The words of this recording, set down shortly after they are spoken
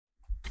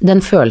den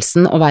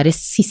følelsen å være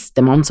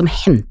sistemann som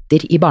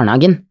henter i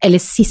barnehagen, eller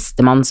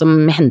sistemann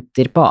som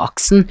henter på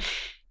aksen,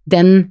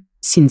 den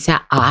synes jeg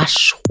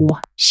så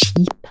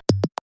kjip.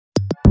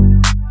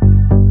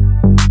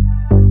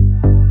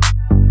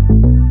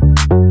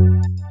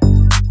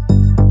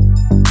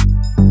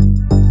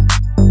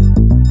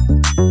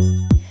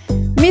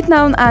 Mitt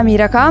navn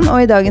Mira Khan,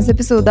 og i dagens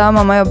episode av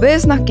Mamma jobber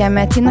snakker jeg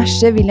med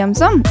Tinashe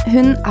Williamson.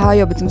 Hun har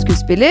jobbet som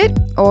skuespiller,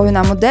 og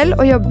hun modell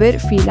og jobber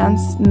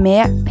freelance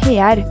med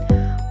PR.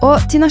 Og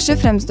Tinashe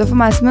fremstår for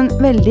meg som en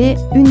veldig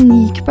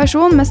unik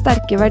person med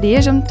sterke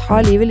verdier som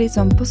tar livet litt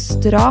sånn på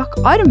strak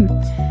arm.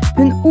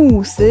 Hun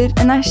oser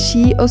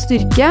energi og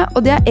styrke,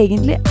 og det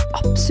egentlig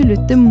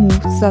absolutt det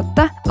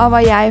motsatte av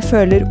hva jeg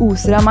føler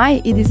oser av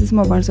meg i disse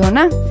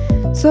småbarnsårene.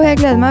 Så jeg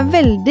gleder meg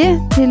veldig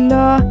til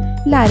å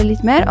lære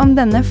litt mer om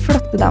denne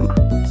flotte dama.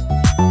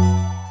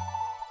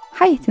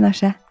 Hei,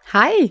 Tinashe.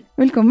 Hei.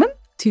 Velkommen.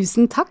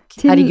 Tusen takk.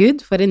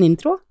 Herregud, for en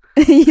intro.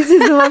 Jeg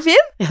synes den var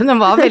fin. Ja,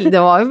 det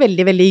var jo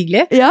veldig, veldig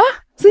hyggelig. Ja,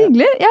 så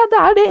hyggelig. Ja, det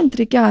er det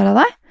inntrykket jeg har av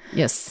deg.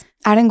 Yes.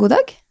 Er det en god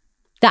dag?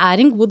 Det er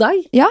en god dag.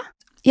 Ja.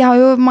 Jeg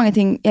har jo mange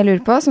ting jeg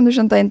lurer på, som du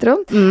skjønte av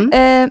introen.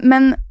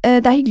 Men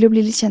det er hyggelig å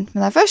bli litt kjent med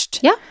deg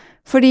først. Ja.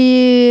 Fordi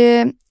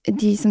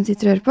de som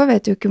sitter og hører på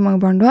vet jo ikke hvor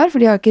mange barn du har, for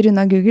de har ikke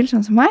rundet Google,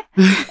 sånn som meg.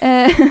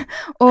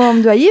 Og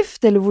om du er gift,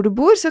 eller hvor du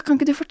bor, så kan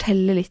ikke du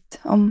fortelle litt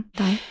om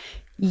deg?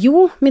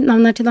 Jo, mitt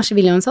navn er Tinashe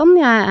Williamson.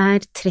 Jeg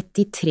er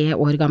 33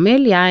 år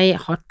gammel. Jeg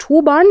har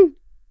 2 barn.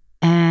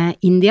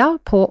 India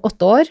på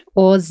 8 år,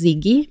 og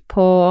Ziggy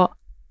på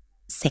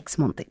 6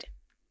 måneder.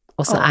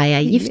 Og så er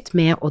jeg gift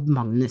med Odd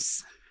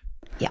Magnus.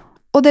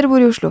 Og dere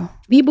bor i Oslo?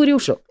 Vi bor i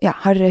Oslo. Ja,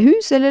 har dere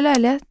hus eller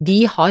leilighet?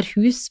 Vi har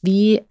hus.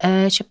 Vi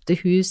kjøpte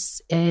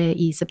hus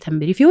i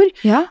september i fjor,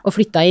 og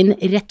flyttet inn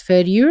rett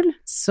før jul,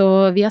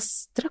 så vi har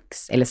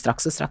straks,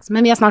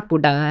 men vi har snart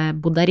bodd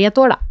der i et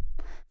år da.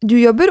 Du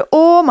jobber,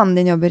 og mannen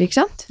din jobber, ikke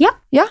sant? Ja.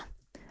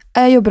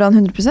 Jobber han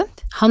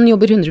 100%? Han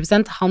jobber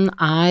 100%. Han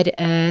er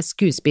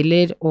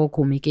skuespiller og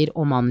komiker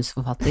og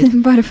manusforfatter.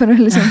 Bare for å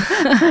liksom...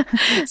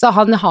 Så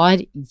han har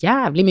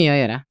jævlig mye å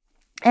gjøre.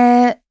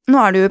 Nå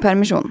er du i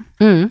permisjon.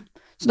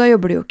 Så da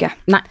jobber du jo ikke.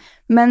 Nei.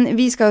 Men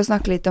vi skal jo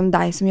snakke litt om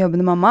deg som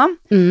jobbende mamma,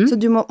 så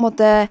du må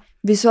måtte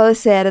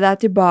visualisere deg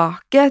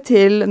tilbake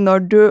til når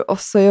du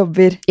også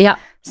jobber. Ja.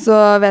 Så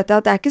vet jeg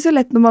at det er ikke så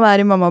lett når man er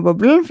i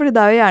mammaboblen, fordi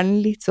det er jo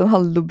gjerne litt sånn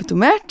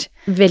halvlobotomert.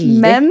 Veldig.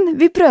 Men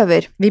vi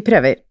prøver. Vi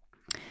prøver.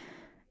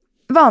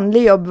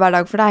 Vanlig jobb hver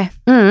dag for deg.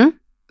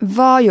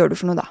 Hva gjør du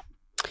for noe da?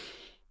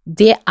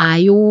 Det er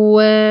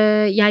jo,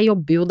 jeg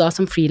jobber jo da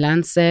som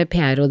freelance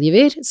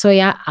PR-rådgiver, så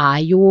jeg er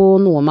jo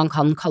noe man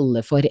kan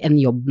kalle for en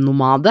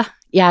jobbnomade.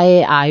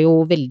 Jeg er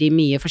jo veldig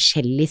mye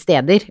forskjellige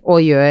steder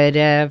og gjør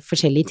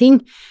forskjellige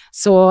ting,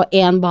 så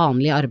en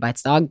vanlig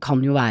arbeidsdag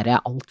kan jo være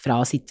alt fra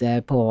å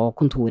sitte på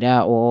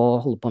kontoret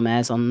og holde på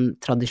med sånn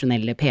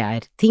tradisjonelle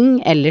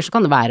PR-ting, eller så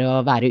kan det være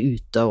å være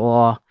ute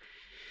og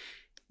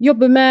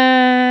jobbe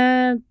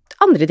med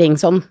andre ting,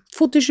 sånn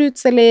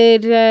fotoshoots eller...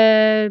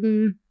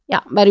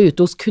 være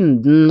ute hos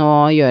kunden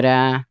og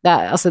gjøre,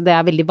 det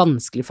er veldig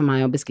vanskelig for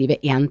meg å beskrive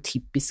en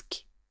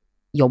typisk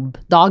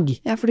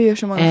jobbdag. Ja, for du gjør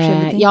så mange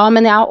forskjellige ting. Ja,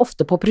 men jeg er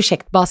ofte på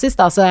prosjektbasis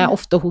da, så jeg er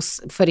ofte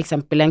hos for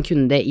eksempel en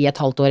kunde i et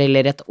halvt år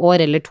eller et år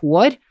eller 2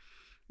 år,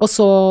 og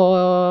så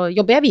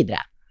jobber jeg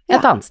videre et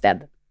annet sted.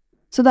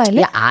 Så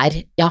deilig.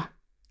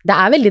 Det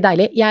er veldig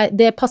deilig.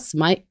 Det passer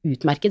meg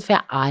utmerket, for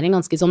jeg er en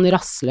ganske sånn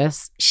rastløs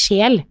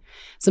sjel,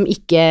 som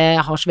ikke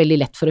har så veldig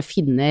lett for å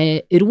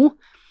finne ro.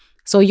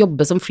 Så å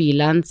jobbe som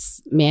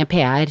freelance med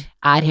PR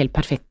er helt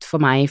perfekt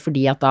for meg,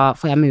 fordi at da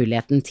får jeg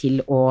muligheten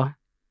til å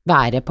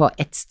være på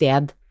et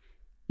sted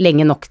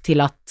lenge nok til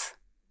at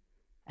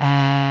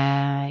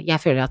jeg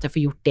føler at jeg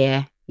får gjort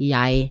det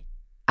jeg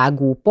er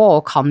god på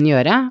og kan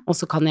gjøre, og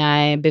så kan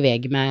jeg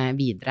bevege meg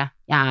videre.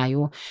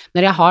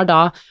 Når jeg har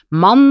da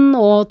mann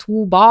og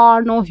 2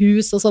 barn og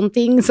hus og sånne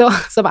ting,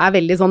 som er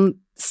veldig sånn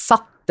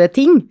satt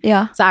ting,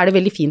 så er det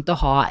veldig fint å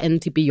ha en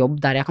type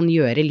jobb der jeg kan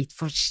gjøre litt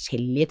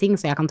forskjellige ting,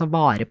 så jeg kan ta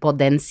vare på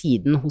den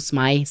siden hos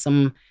meg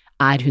som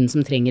er hun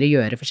som trenger å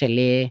gjøre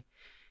forskjellige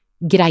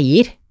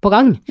greier på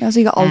gang. Ja, så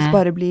ikke alt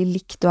bare blir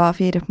likt og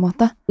A4 på en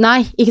måte?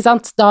 Nei, ikke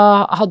sant?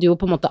 Da hadde jo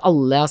på en måte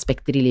alle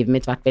aspekter i livet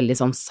mitt vært veldig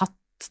sånn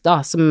satt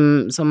da,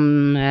 som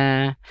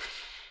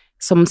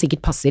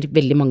sikkert passer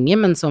veldig mange,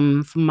 men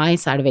som for meg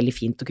så er det veldig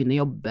fint å kunne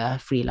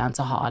jobbe freelance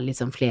og ha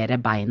liksom flere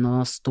bein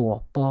å stå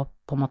på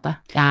en måte.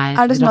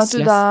 Er det sånn at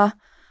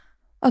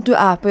du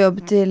er på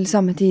jobb til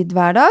samme tid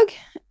hver dag?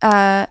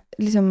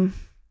 Hvordan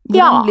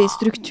blir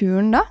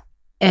strukturen da?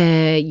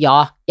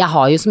 Ja, jeg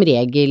har jo som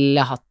regel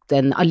hatt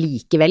en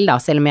allikevel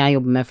da, selv om jeg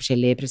jobber med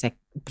forskjellige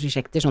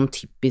prosjekter, sånn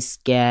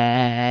typisk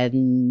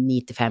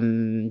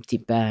 9-5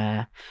 type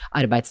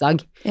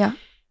arbeidsdag. Ja.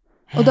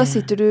 Og da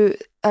er du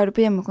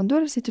på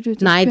hjemmekontor, eller sitter du ute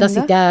hos kunde? Nei, da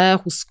sitter jeg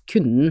hos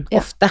kunden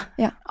ofte.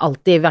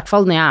 Alltid, i hvert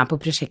fall når jeg er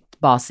på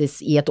prosjektbasis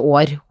i et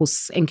år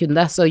hos en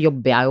kunde, så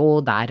jobber jeg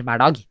jo der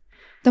hver dag.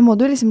 Da må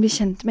du liksom bli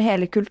kjent med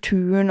hele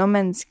kulturen og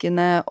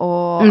menneskene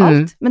og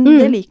alt. Men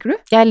det liker du?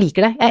 Jeg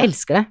liker det. Jeg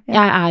elsker det.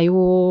 Ja. Jeg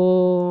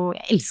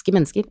elsker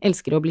mennesker.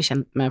 Elsker å bli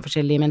kjent med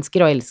forskjellige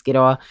mennesker, og elsker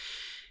å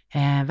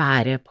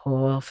være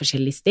på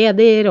forskjellige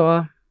steder,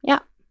 og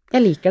ja,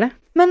 jeg liker det.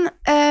 Men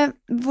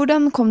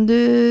hvordan kom du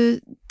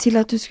til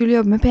at du skulle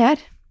jobbe med PR?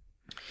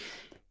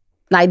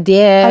 Nei,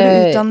 Er du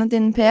utdannet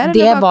innen PR?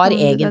 Det var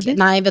egentlig,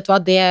 nei, vet du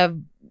hva, det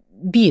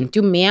begynte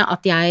jo med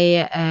at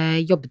jeg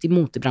jobbet i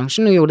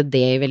motebransjen og gjorde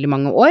det i veldig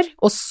mange år,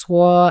 og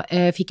så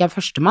fikk jeg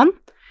førstemann,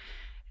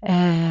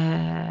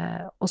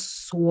 og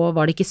så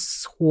var det ikke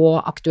så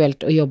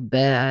aktuelt å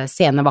jobbe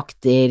sene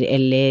vakter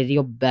eller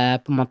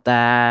jobbe på en måte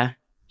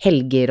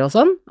helger og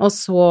sånn, og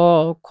så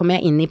kom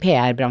jeg inn i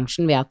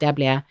PR-bransjen ved at jeg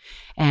ble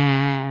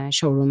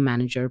showroom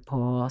manager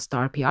på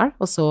Star PR,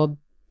 og så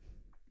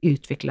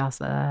utviklet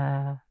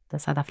det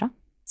seg derfra.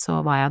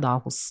 Så var jeg da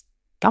hos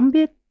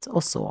Gambit,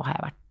 og så har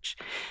jeg vært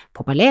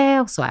på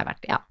ballet, og så har jeg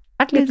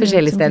vært litt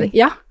forskjellige steder.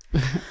 Ja.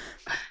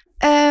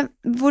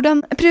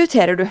 Hvordan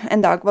prioriterer du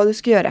en dag hva du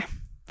skal gjøre?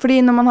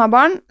 Fordi når man har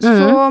barn,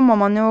 så må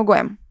man jo gå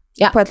hjem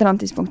på et eller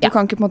annet tidspunkt. Du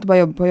kan ikke på en måte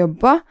bare jobbe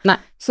på. Nei.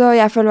 Så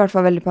jeg føler i hvert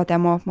fall veldig på at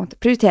jeg må på en måte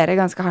prioritere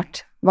ganske hardt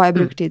hva jeg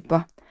bruker tid på.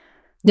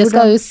 Det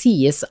skal jo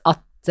sies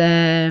at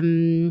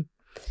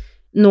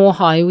nå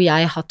har jo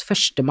jeg hatt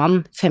førstemann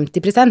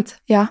 50%.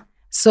 Ja.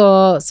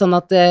 Sånn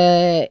at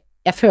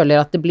jeg føler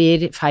at det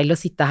blir feil å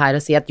sitte her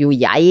og si at jo,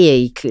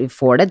 jeg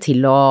får det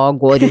til å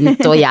gå rundt,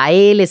 og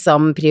jeg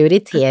liksom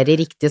prioriterer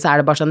riktig, så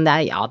er det bare sånn,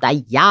 det er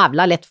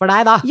jævla lett for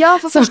deg da. Ja,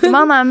 for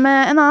førstemann er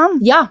med en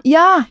annen. Ja,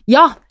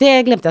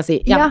 det glemte jeg å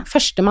si. Ja. Ja.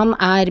 Førstemann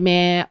er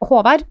med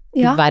Håvard,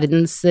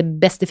 verdens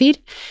beste fyr.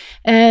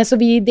 Så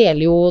vi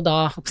deler jo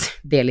da,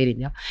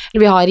 India.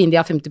 Eller vi har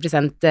India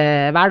 50%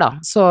 hver da,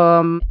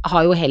 så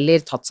har jo heller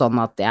tatt sånn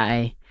at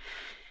jeg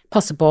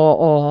passer på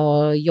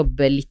å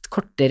jobbe litt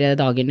kortere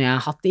dager når jeg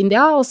har hatt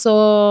India, og så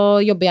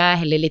jobber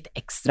jeg heller litt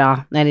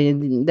ekstra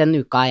den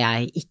uka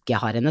jeg ikke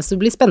har henne. Så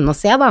det blir spennende å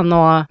se da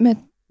nå. Med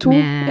to?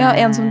 Ja,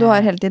 en som du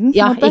har hele tiden.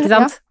 Ja, ikke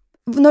sant?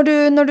 Ja. Når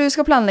du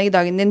skal planlegge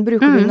dagen din,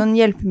 bruker du noen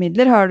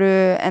hjelpemidler? Har du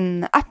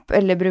en app,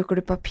 eller bruker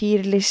du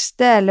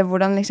papirliste, eller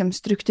hvordan liksom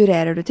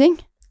strukturerer du ting?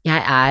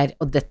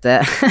 Og dette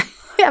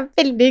jeg er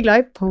veldig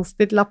glad i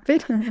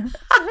post-it-lapper.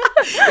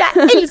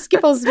 Jeg elsker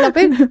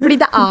post-it-lapper, fordi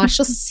det er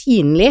så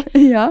synlig,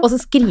 og så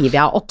skriver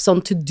jeg opp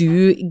sånn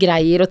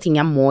to-do-greier, og ting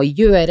jeg må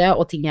gjøre,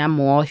 og ting jeg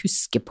må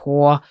huske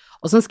på,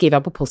 og sånn skriver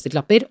jeg på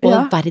post-it-lapper,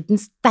 og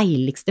verdens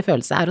deiligste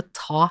følelse er å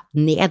ta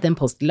ned en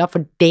post-it-lapp,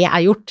 for det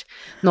er gjort.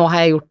 Nå har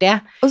jeg gjort det.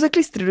 Og så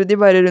klistrer du de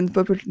bare rundt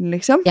på pulten,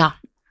 liksom? Ja.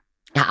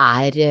 Jeg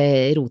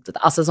er rotet.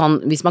 Altså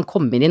sånn, hvis man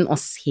kommer inn og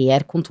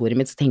ser kontoret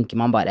mitt, så tenker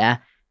man bare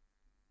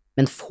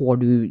men får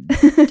du,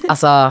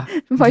 altså,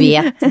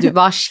 vet du,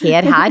 hva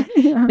skjer her?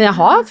 Men jeg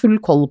har full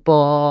koll på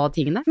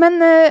tingene. Men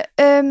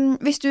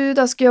hvis du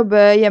da skal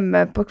jobbe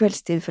hjemme på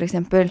kveldstid, for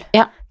eksempel,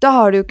 da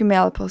har du jo ikke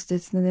med alle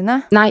post-itsene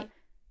dine. Nei,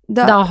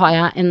 da har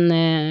jeg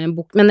en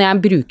bok, men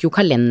jeg bruker jo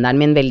kalenderen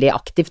min veldig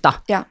aktivt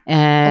da. Ja,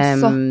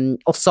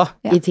 også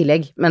i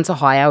tillegg. Men så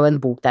har jeg jo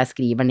en bok der jeg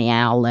skriver ned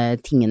alle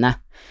tingene.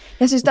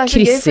 Jeg synes det er så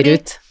gøy, krysser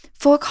ut.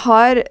 Folk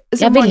har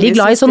jeg er veldig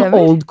glad i sånn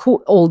old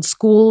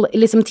school,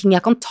 liksom ting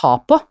jeg kan ta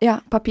på. Ja,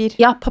 papir.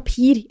 Ja,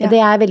 papir. Ja. Det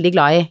er jeg veldig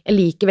glad i. Jeg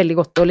liker veldig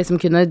godt å liksom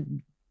kunne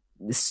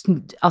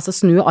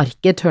snu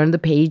arket, turn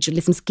the page,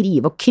 liksom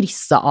skrive og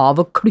krysse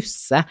av og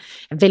klusse.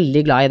 Jeg er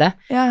veldig glad i det.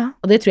 Ja.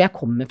 Og det tror jeg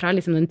kommer fra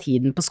liksom den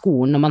tiden på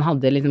skolen når man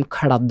hadde liksom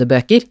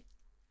kladdebøker.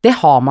 Det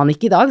har man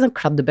ikke i dag, sånn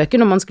kladdebøker.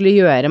 Når man skulle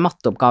gjøre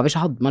matteoppgaver,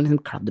 så hadde man liksom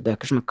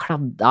kladdebøker som man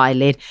kladda,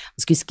 eller man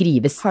skulle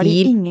skrive stil. Har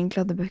de ingen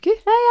kladdebøker?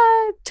 Nei,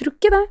 jeg tror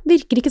ikke det.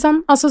 Virker ikke sånn.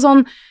 Altså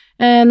sånn,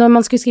 når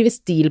man skulle skrive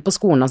stil på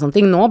skolen og sånne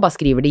ting, nå bare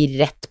skriver de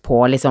rett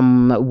på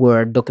liksom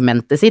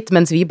Word-dokumentet sitt,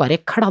 mens vi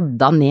bare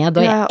kladda ned,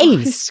 og jeg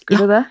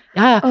elsker det.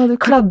 Ja, du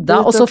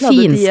kladda, og så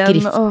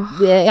finskrev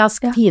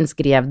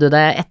du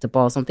det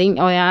etterpå og sånne ting,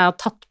 og jeg har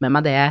tatt med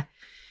meg det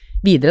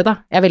videre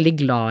da. Jeg er veldig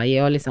glad i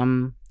å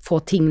liksom få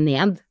ting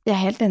ned. Jeg er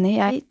helt enig.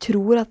 Jeg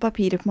tror at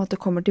papiret på en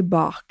måte kommer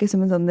tilbake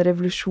som en sånn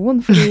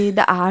revolusjon, fordi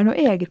det er noe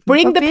eget med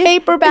Bring papir. The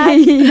paper back!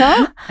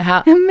 Ja,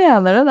 jeg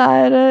mener det. Det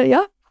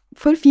er,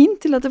 for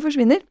fint til at det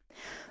forsvinner.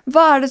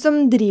 Hva er det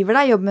som driver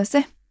deg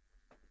jobbmessig?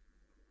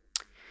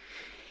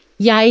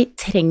 Jeg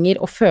trenger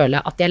å føle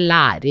at jeg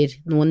lærer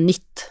noe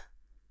nytt.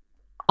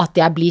 At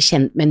jeg blir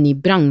kjent med en ny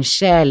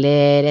bransje,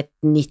 eller et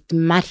nytt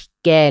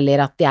merke,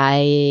 eller at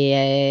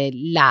jeg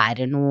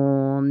lærer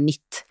noe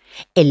nytt.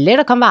 Eller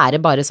det kan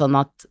være bare sånn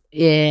at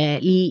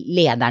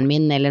lederen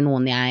min, eller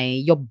noen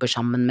jeg jobber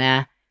sammen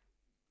med,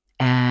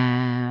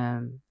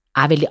 er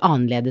veldig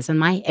annerledes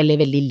enn meg,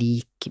 eller veldig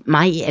lik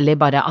meg, eller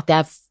bare at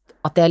jeg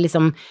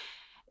liksom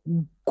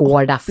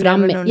går derfra,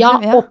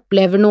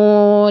 opplever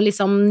noe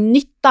liksom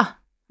nytt da.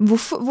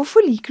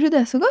 Hvorfor liker du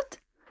det så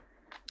godt?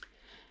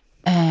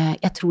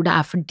 Jeg tror det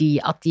er fordi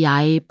at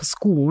jeg på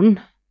skolen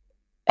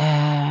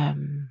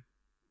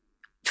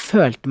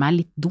følte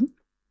meg litt dum.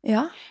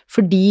 Ja.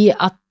 Fordi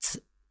at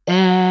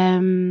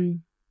jeg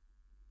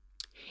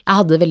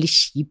hadde det veldig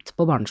kjipt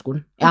på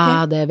barneskolen. Jeg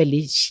hadde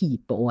veldig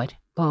kjipe år.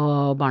 på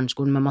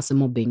barneskolen med masse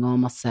mobbing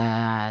og masse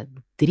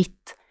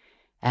dritt,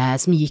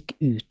 som gikk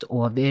ut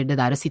over det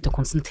der å sitte og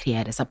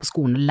konsentrere seg på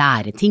skolen og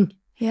lære ting.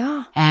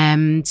 Ja.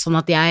 Sånn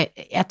at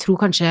jeg tror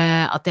kanskje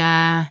at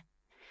jeg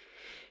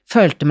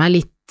følte meg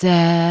litt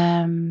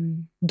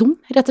dum,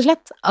 rett og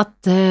slett.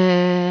 At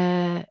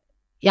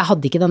jeg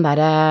hadde ikke den der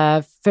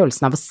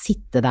følelsen av å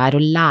sitte der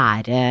og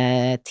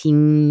lære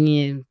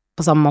ting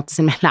på samme måte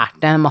som jeg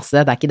lærte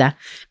masse, det ikke det.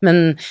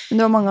 Men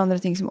det var mange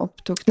andre ting som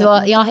opptok det.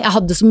 Ja, jeg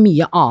hadde så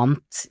mye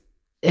annet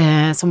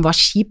som var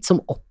kjipt, som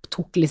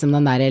opptok liksom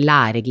den der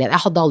læregleden.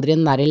 Jeg hadde aldri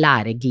den der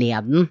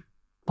læregleden,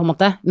 på en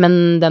måte,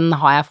 men den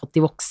har jeg fått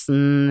i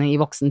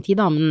voksen tid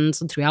da, men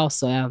så tror jeg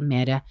også jeg er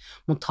mer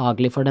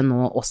mottagelig for det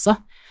nå også,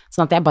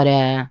 sånn at jeg bare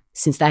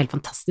synes det er helt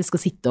fantastisk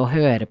å sitte og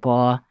høre på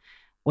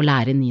og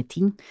lære nye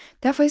ting.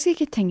 Det har jeg faktisk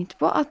ikke tenkt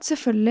på, at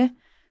selvfølgelig,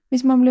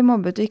 hvis man blir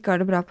mobbet og ikke har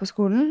det bra på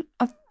skolen,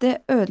 at det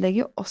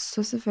ødelegger jo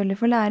også selvfølgelig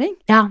for læring.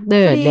 Ja, det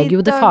ødelegger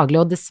jo det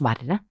faglige, og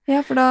dessverre.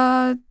 Ja, for da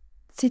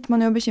sitter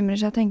man jo og bekymrer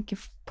seg og tenker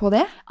på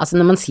det. Altså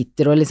når man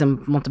sitter og liksom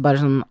på en måte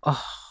bare sånn,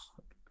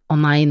 å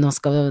nei, nå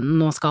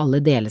skal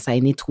alle dele seg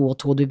inn i 2 og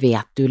 2, du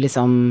vet du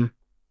liksom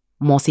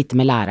må sitte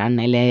med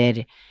læreren,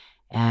 eller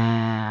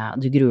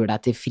du gruer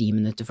deg til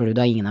friminuttet fordi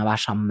du har ingen å være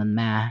sammen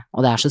med,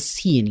 og det er så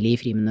synlig i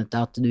friminuttet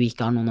at du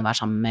ikke har noen å være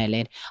sammen med,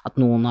 eller at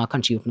noen har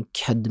kanskje gjort noe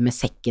kødd med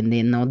sekken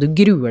din, og du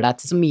gruer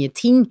deg til så mye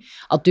ting,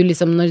 at du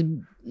liksom,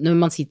 når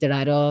man sitter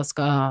der og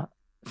skal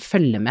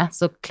følge med,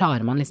 så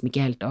klarer man liksom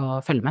ikke helt å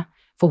følge med,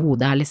 for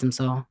hodet er liksom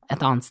så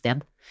et annet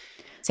sted.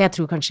 Så jeg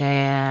tror kanskje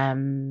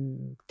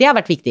det har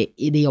vært viktig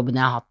i de jobbene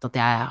jeg har hatt, at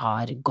jeg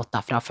har gått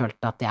derfra og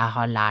følt at jeg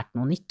har lært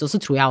noe nytt, og så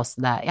tror jeg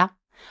også det, ja,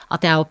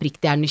 at jeg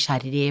oppriktig er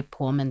nysgjerrig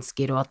på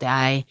mennesker, og at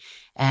jeg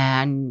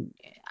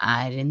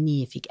er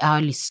nyfiken, jeg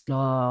har lyst til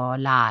å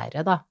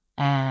lære da,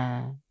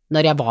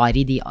 når jeg var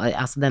i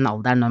den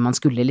alderen, når man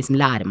skulle liksom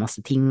lære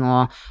masse ting,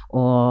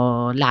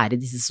 og lære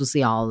disse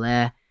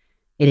sosiale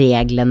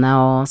reglene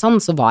og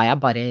sånn, så var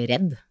jeg bare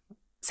redd,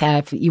 så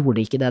jeg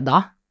gjorde ikke det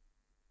da.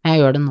 Jeg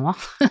gjør det nå.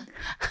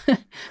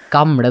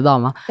 Gamle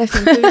dama. Det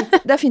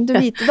er fint å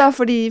vite da,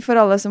 for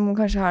alle som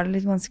kanskje har det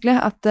litt vanskelig,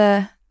 at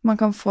man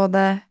kan få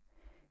det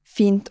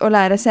fint å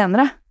lære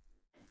senere.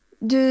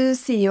 Du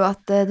sier jo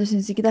at du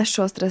synes ikke det er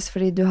så stress,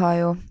 fordi du har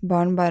jo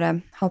barn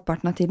bare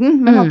halvparten av tiden,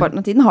 men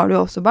halvparten av tiden har du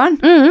jo også barn.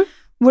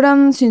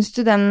 Hvordan synes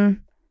du den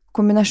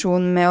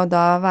kombinasjonen med å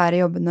da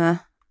være jobbende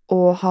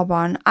og ha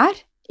barn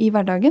i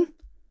hverdagen?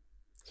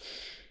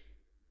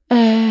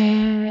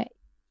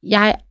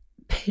 Jeg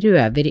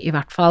prøver i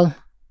hvert fall,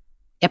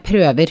 jeg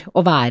prøver å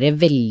være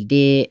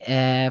veldig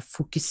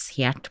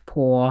fokusert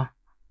på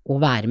å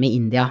være med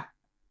India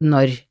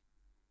når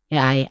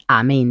jeg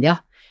er med India,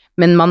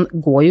 men man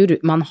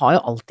har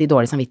jo alltid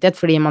dårlig samvittighet,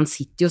 fordi man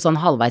sitter jo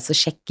sånn halvveis og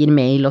sjekker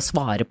mail og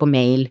svarer på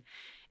mail,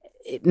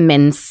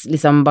 mens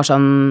liksom bare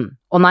sånn,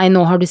 å nei,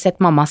 nå har du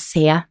sett mamma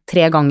se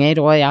 3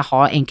 ganger, og jeg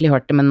har egentlig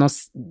hørt det, men nå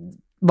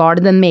var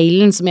det den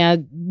mailen som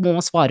jeg må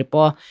svare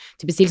på,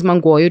 typisk, man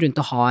går jo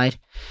rundt og har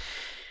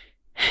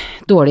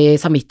dårlig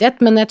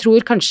samvittighet, men jeg tror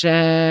kanskje,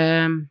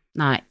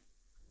 nei,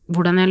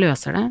 hvordan jeg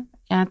løser det,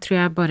 jeg tror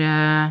jeg bare,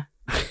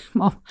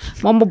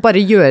 man må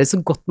bare gjøre så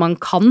godt man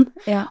kan,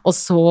 og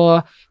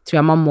så tror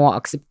jeg man må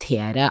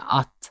akseptere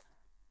at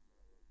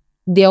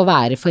det å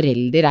være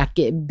forelder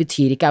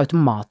betyr ikke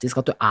automatisk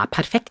at du er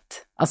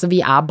perfekt, altså vi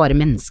er bare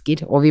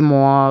mennesker, og vi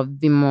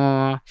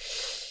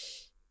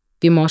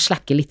må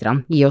slakke litt,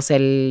 gi oss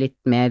selv litt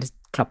mer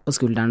klapp på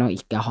skulderen, og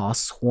ikke ha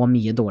så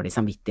mye dårlig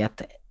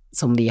samvittighet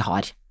som vi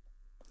har.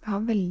 Jeg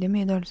har veldig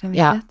mye dårlig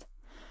samvittighet.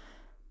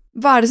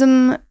 Hva er det som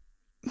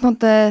på en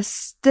måte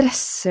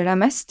stresser deg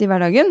mest i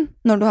hverdagen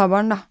når du har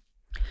barn, da?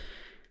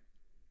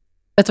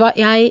 Vet du hva,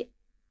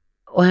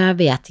 og jeg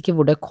vet ikke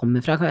hvor det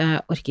kommer fra,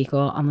 jeg orker ikke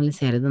å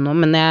analysere det nå,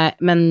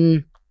 men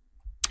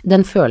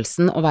den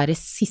følelsen å være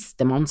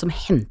sistemann som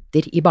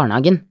henter i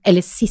barnehagen,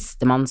 eller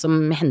sistemann som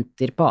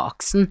henter på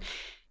aksen,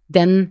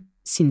 den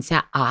synes jeg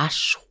er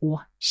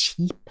så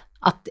kjip,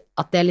 at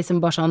det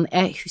liksom bare sånn,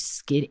 jeg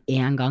husker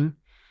en gang,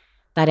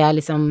 der jeg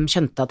liksom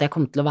skjønte at jeg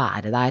kom til å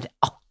være der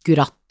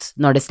akkurat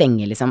når det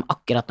stenger, liksom,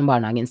 akkurat når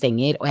barnehagen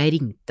stenger, og jeg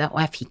ringte, og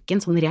jeg fikk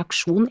en sånn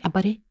reaksjon, jeg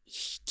bare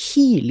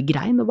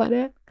hylgrein, og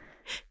bare,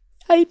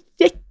 jeg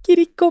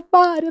rekker ikke å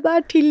være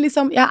der til,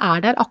 liksom, jeg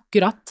er der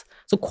akkurat,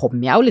 så kom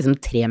jeg jo liksom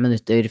 3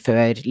 minutter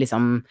før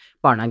liksom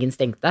barnehagen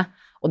stengte,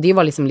 og de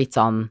var liksom litt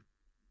sånn,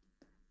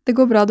 det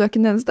går bra, du er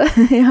ikke den eneste.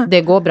 Ja.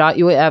 Det går bra,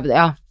 jo, ja,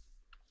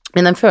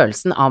 men den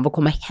følelsen av å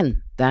komme og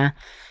hente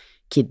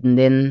kidden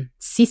din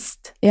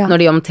sist,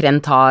 når de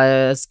omtrent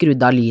har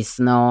skrudd av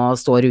lysene og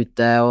står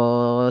ute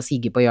og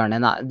siger på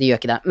hjørnet, nei, de gjør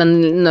ikke det, men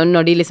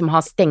når de liksom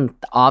har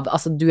stengt av,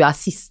 altså du er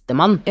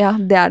sistemann. Ja,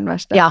 det er den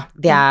verste. Ja,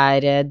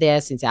 det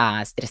synes jeg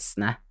er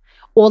stressende.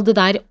 Og det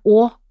der,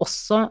 og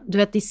også,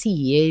 du vet, de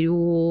sier jo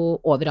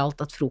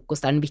overalt at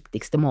frokost er den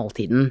viktigste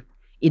måltiden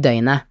i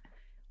døgnet.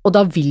 Og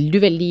da vil du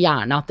veldig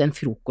gjerne at den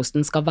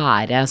frokosten skal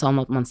være sånn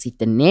at man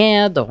sitter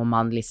ned, og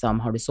man liksom,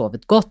 har du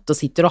sovet godt, og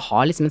sitter og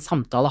har liksom en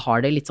samtale, har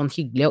det litt sånn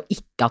hyggelig, og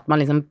ikke at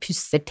man liksom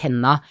pusser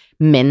tenna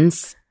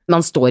mens man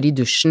står i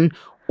dusjen,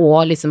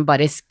 og liksom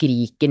bare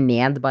skriker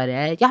ned,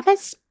 bare, ja, men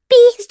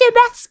spis, du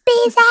bør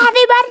spise,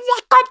 vi bare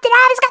rekker opp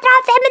dra, vi skal dra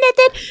 5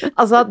 minutter.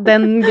 Altså,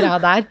 den greia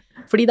der,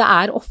 fordi det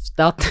er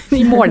ofte at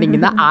i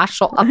morgenene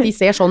at de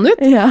ser sånn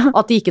ut,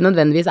 at de ikke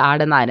nødvendigvis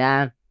den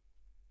der,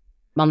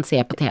 man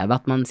ser på TV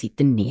at man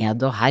sitter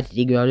ned og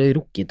herregud, har du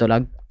rukket å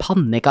lage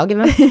pannekaker?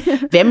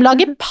 Hvem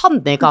lager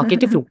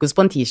pannekaker til frokost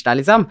på en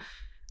tirsdag, liksom?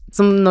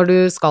 Som når du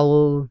skal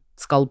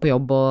på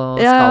jobb og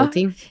skal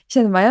ting.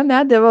 Kjenner meg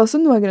igjen, det var også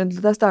noe av grunnen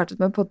til at jeg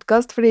startet med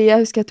podcast, fordi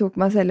jeg husker jeg tok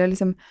meg selv og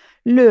liksom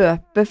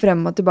løpe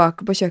frem og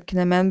tilbake på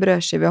kjøkkenet med en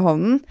brødskive i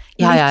hånden,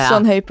 litt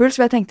sånn høy puls,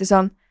 for jeg tenkte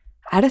sånn,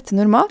 dette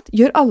normalt?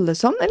 Gjør alle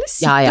sånn, eller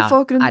sitter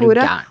folk rundt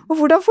bordet? Og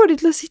hvordan får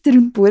de til å sitte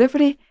rundt bordet?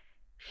 Fordi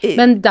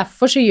men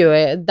derfor så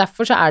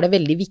det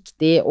veldig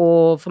viktig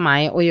for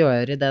meg å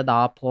gjøre det da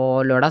på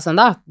lørdag og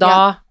søndag.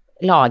 Da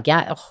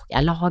lager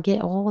jeg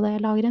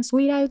lager en stor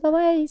greie ut av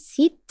det.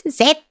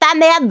 Sett deg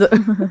ned!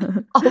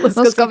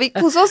 Nå skal vi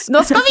kose oss!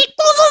 Nå skal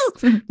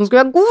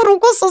vi ha god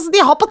frokost, sånn som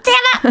de har på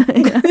TV!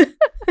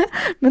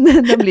 Men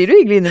da blir du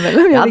hyggelig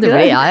innimellom, gjør det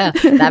ikke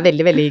det? Det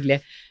veldig, veldig hyggelig.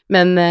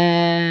 Men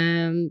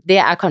det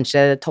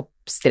kanskje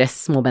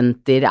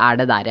toppstressmomenter,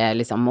 det der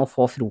liksom å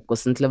få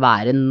frokosten til å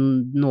være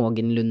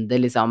noenlunde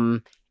liksom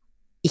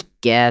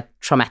ikke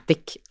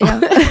traumatic,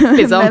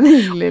 liksom.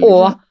 Hyggelig,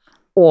 liksom.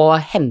 Og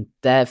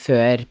hente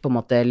før på en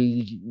måte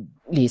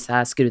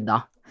lyset skrudd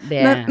av.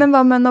 Men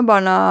hva med når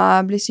barna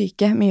blir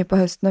syke, mye på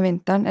høsten og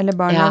vinteren, eller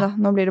barna da,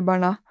 nå blir det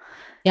barna.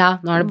 Ja,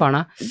 nå det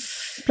barna.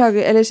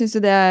 Eller synes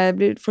du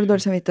får du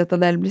dårlig samvittighet av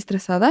det, eller blir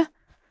stresset av det?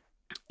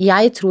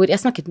 Jeg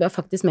snakket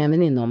faktisk med en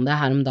venninne om det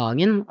her om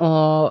dagen,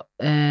 og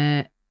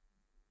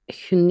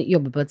hun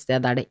jobber på et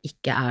sted der det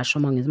ikke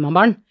så mange som har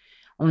barn,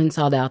 og hun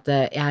sa det at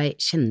jeg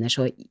kjenner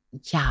så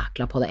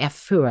jækla på det, jeg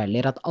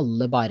føler at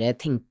alle bare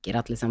tenker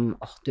at liksom,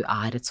 du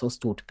et så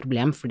stort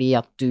problem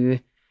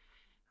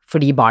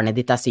fordi barnet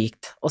ditt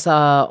sykt, og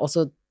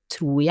så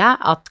tror jeg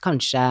at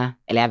kanskje,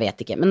 eller jeg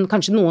vet ikke, men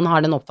kanskje noen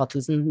har den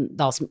oppfattelsen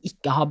da som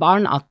ikke har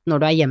barn, at når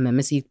du hjemme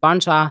med sykt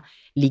barn, så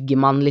ligger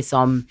man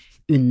liksom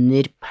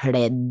under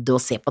pledd og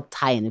ser på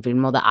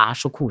tegnefilm, og det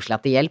så koselig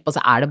at det hjelper, og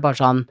så det bare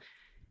sånn,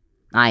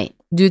 nei,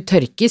 du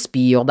tør ikke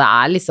spy, og det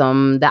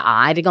liksom,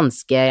 det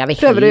ganske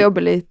Prøver å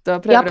jobbe litt,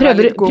 og prøver å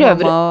være litt god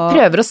mamma.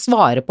 Prøver å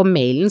svare på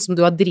mailen som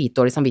du har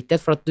dritdårlig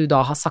samvittighet, for at du da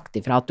har sagt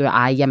ifra at du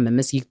hjemme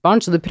med sykt barn,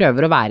 så du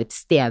prøver å være et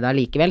sted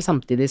allikevel,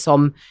 samtidig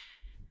som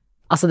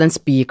altså den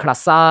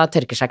spyklassa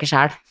tørker seg ikke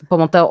selv, på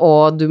en måte,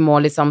 og du må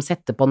liksom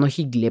sette på noe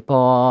hyggelig på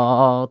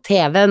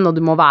TV-en, og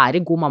du må være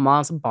god mamma,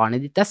 altså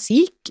barnet ditt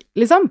syk,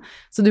 liksom,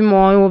 så du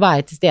må jo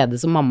være til stede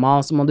som mamma,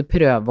 og så må du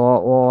prøve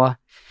å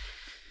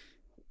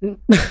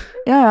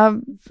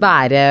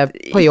være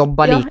på jobb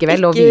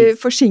allikevel. Ikke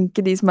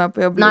forsinke de som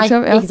på jobb. Nei,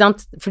 liksom. Ikke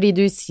sant, fordi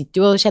du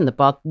sitter jo og kjenner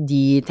på at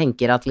de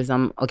tenker at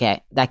liksom, ok,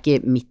 det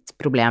ikke mitt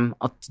problem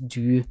at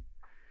du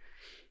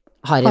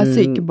har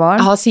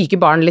syke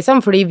barn, liksom,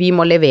 fordi vi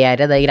må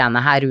levere det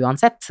greiene her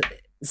uansett.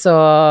 Så,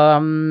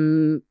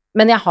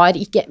 men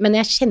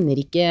jeg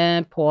kjenner ikke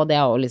på det,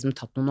 jeg har liksom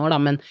tatt noen år da,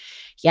 men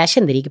jeg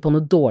kjenner ikke på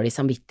noe dårlig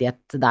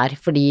samvittighet der,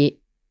 fordi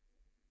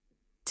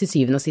til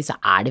syvende og sist så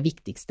det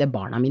viktigste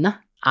barna mine,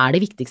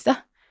 det viktigste.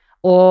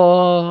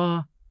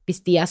 Og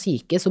hvis de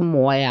syke, så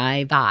må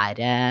jeg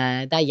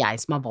være, det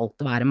jeg som har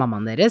valgt å være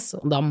mammaen deres,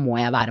 og da må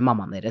jeg være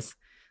mammaen deres.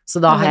 Så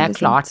da har jeg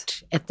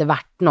klart etter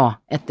hvert nå,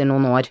 etter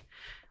noen år,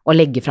 å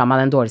legge fra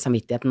meg den dårlige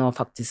samvittigheten, og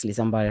faktisk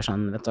liksom bare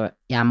sånn, vet du,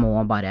 jeg må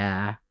bare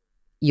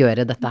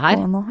gjøre dette her.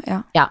 Gå nå,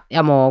 ja,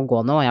 jeg må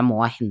gå nå, og jeg må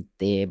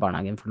hente i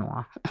barnehagen for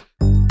noe.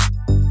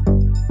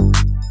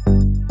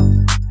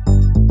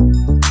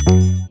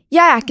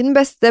 Jeg ikke den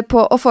beste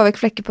på å få vekk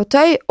flekker på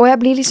tøy, og jeg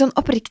blir litt sånn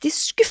oppriktig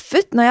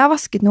skuffet når jeg har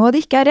vasket noe og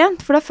det ikke rent,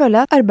 for da føler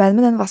jeg at arbeidet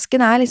med den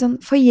vasken litt sånn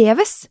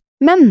forgjeves.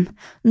 Men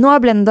nå har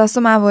Blenda,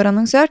 som vår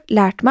annonsør,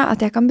 lært meg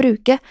at jeg kan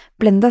bruke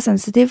Blenda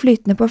sensitiv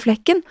flytende på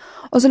flekken,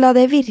 og så la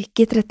det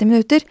virke i 30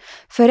 minutter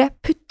før jeg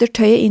putter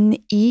tøyet inn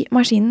i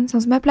maskinen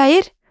sånn som jeg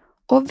pleier.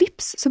 Og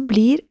vips, så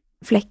blir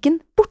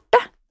flekken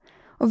borte.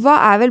 Og hva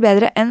vel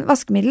bedre enn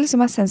vaskemiddel som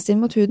sensitiv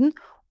mot huden,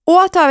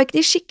 og ta vekk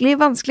de skikkelig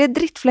vanskelige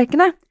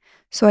drittflekkene?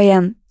 Så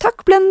igjen,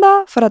 takk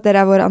Blenda for at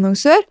dere vår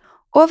annonsør,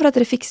 og for at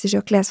dere fikser så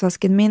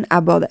klesvasken min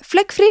både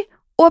flekkfri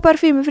og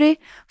parfymefri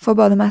for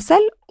både meg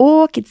selv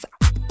og kidsa.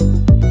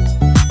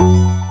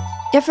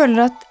 Jeg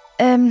føler at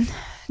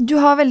du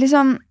er veldig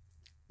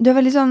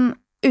sånn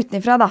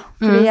utenifra da,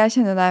 fordi jeg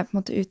kjenner deg på en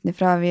måte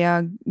utenifra via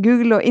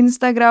Google og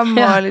Instagram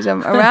og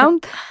liksom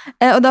around,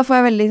 og da får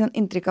jeg veldig sånn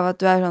inntrykk av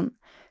at du sånn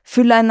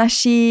full av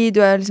energi,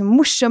 du liksom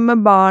morsom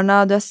med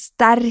barna, du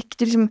sterk,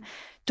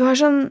 du har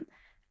sånn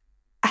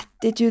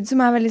attitude som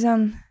veldig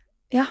sånn,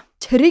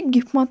 trygg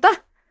på en måte.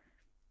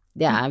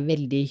 Det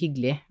veldig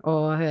hyggelig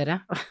å høre.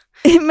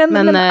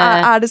 Men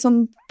det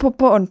sånn på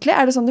ordentlig?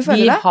 Det sånn du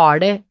føler det? Vi har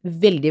det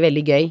veldig,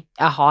 veldig gøy.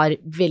 Jeg har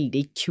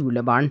veldig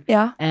kule barn.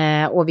 Ja.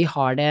 Og vi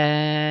har det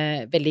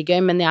veldig gøy,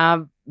 men jeg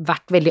har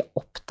vært veldig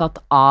opptatt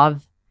av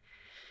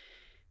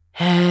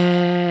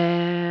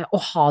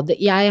å ha det.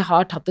 Jeg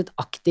har tatt et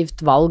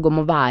aktivt valg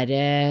om å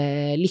være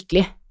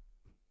lykkelig.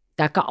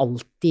 det ikke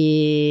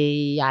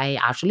alltid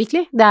jeg så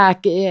lykkelig,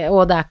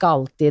 og det ikke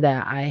alltid det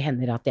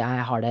hender at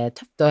jeg har det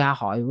tøft, og jeg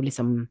har jo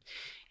liksom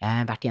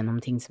vært gjennom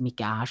ting som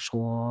ikke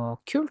så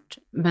kult,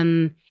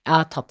 men jeg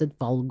har tatt et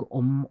valg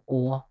om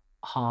å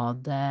ha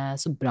det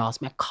så bra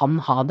som jeg kan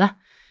ha det.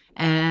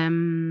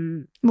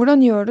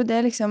 Hvordan gjør du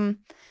det liksom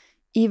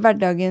i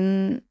hverdagen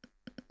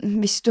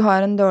hvis du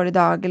har en dårlig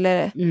dag,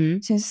 eller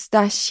synes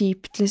det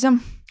kjipt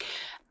liksom?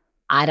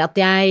 At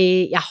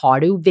jeg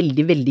har det jo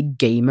veldig, veldig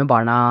gøy med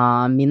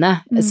barna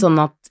mine, sånn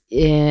at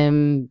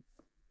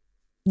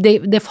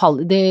det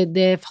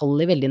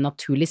faller veldig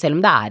naturlig, selv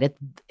om det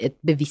et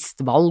bevisst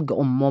valg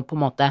om å på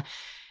en måte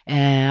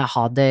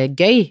ha det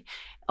gøy.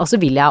 Og så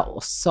vil jeg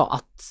også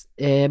at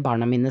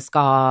barna mine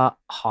skal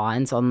ha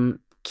en sånn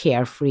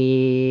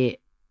carefree,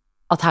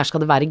 at her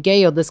skal det være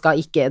gøy, og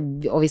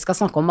vi skal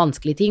snakke om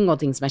vanskelige ting, og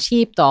ting som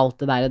kjipt, og alt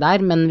det der,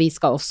 men vi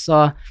skal også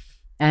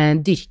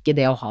dyrke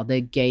det å ha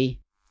det gøy.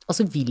 Og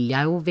så vil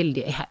jeg jo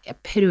veldig, jeg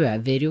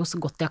prøver jo så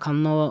godt jeg kan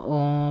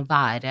å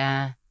være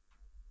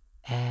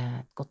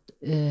et godt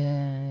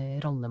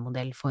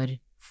rollemodell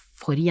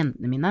for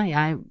jentene mine.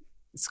 Jeg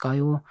skal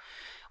jo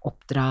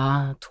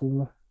oppdra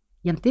 2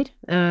 jenter,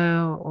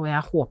 og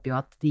jeg håper jo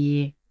at de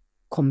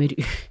kommer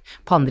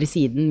på andre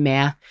siden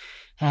med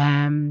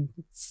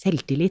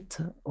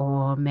selvtillit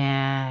og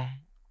med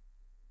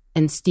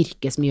en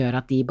styrke som gjør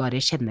at de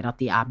bare kjenner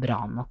at de bra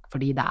nok,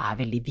 fordi det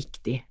veldig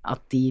viktig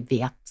at de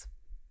vet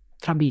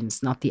fra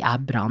begynnelsen at de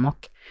bra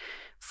nok,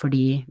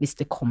 fordi hvis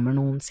det kommer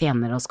noen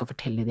senere og skal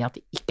fortelle de at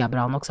de ikke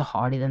bra nok, så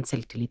har de den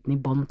selvtilliten i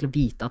bånd til å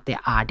vite at det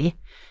de.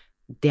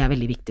 Det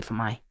veldig viktig for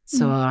meg.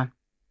 Så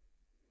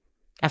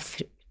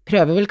jeg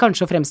prøver vel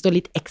kanskje å fremstå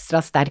litt ekstra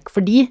sterk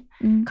for de,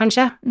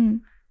 kanskje.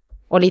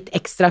 Og litt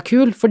ekstra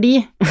kul, for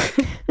de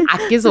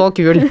ikke så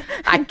kul,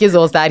 ikke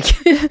så sterk.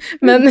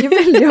 Men ikke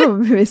veldig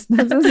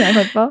overbevisende, så ser jeg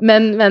hvert fall.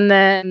 Men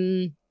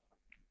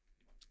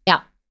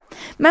ja.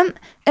 Men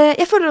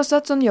jeg føler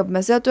også at sånn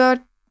jobbmessig at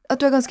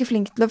du ganske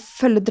flink til å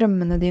følge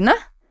drømmene dine.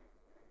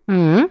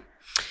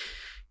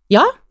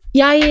 Ja,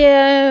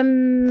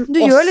 du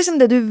gjør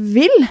liksom det du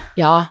vil.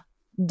 Ja,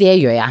 det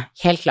gjør jeg,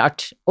 helt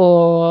klart.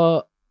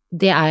 Og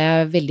det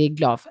jeg veldig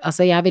glad for.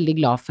 Altså, jeg veldig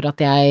glad for at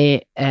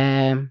jeg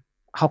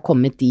har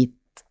kommet dit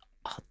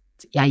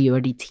at jeg gjør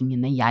de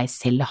tingene jeg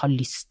selv har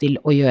lyst til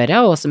å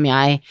gjøre, og som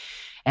jeg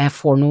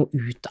får noe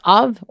ut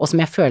av, og som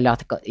jeg føler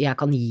at jeg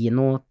kan gi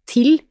noe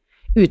til,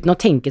 uten å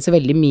tenke så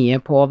veldig mye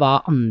på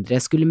hva andre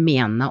skulle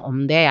mene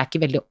om det. Jeg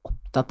ikke veldig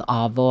opptatt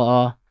av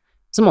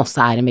som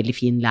også en veldig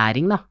fin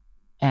læring, da.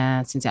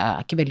 Synes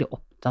jeg ikke veldig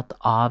opptatt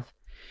av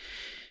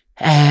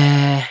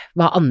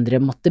hva andre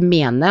måtte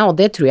mene, og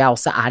det tror jeg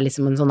også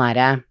liksom en sånn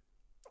her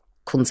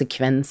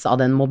konsekvens av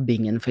den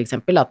mobbingen, for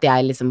eksempel, at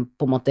jeg liksom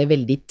på en måte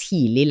veldig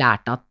tidlig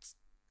lærte at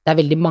det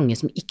veldig mange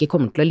som ikke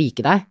kommer til å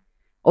like deg.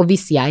 Og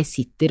hvis jeg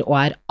sitter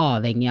og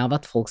avhengig av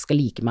at folk skal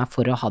like meg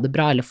for å ha det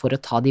bra, eller for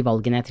å ta de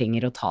valgene jeg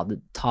trenger å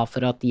ta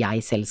for at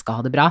jeg selv skal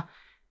ha det bra,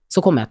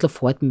 så kommer jeg til å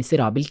få et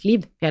miserabelt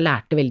liv. Jeg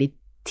lærte veldig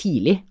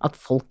tidlig at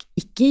folk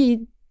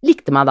ikke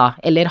likte meg da,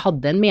 eller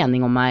hadde en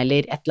mening om meg,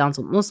 eller et eller annet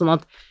sånt, sånn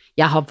at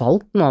jeg har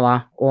valgt nå da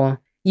å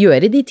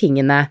gjøre de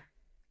tingene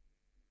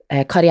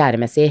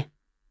karrieremessig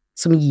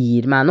som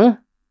gir meg noe,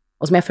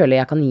 og som jeg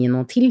føler jeg kan gi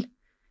noe til,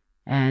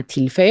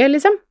 tilføye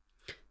liksom.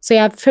 Så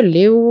jeg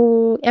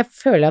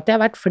føler at jeg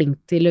har vært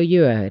flink til å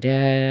gjøre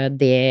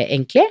det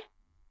egentlig,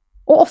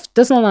 og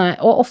ofte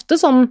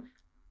sånn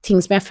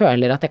ting som jeg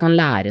føler at jeg kan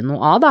lære noe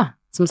av da,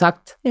 som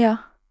sagt. Ja.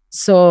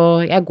 Så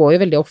jeg går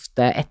jo veldig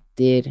ofte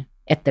etter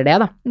det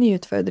da. Nye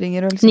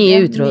utfordringer og liksom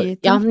nye ting.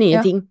 Ja,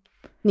 nye ting.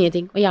 Nye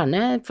ting, og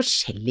gjerne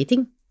forskjellige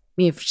ting.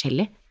 Mye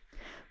forskjellig.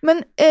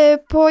 Men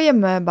på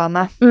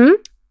hjemmebane,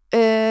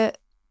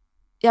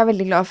 jeg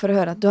veldig glad for å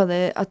høre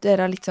at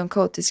dere har litt sånn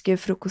kaotiske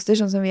frokoster,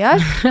 sånn som vi har.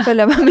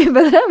 Føler jeg meg mye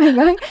bedre med en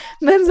gang.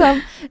 Men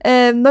sånn,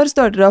 når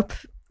står dere opp?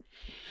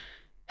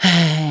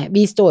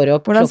 Vi står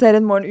opp Hvordan ser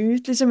en morgen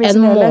ut, liksom? En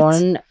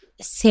morgen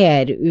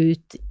ser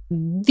ut,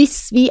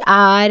 hvis vi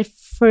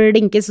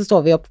flinke, så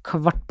står vi opp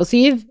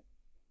 6:15.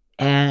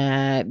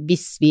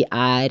 Hvis vi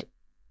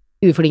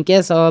uflinke,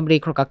 så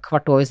blir klokka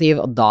 6:15,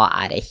 og da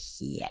det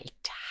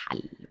helt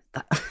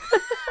helvete.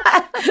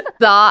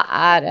 Da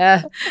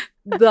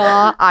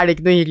det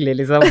ikke noe hyggelig,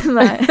 liksom.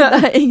 Nei,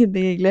 det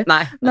ingenting hyggelig.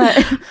 Nei.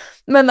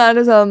 Men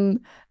det sånn,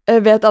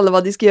 vet alle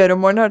hva de skal gjøre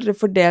om morgenen? Har dere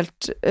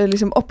fordelt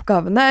liksom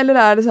oppgavene, eller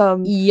det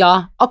sånn?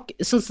 Ja,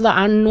 sånn som det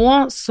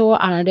nå, så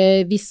det,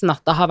 hvis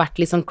natta har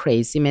vært litt sånn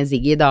crazy med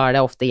Ziggy, da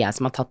det ofte jeg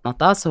som har tatt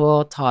natta,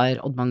 så tar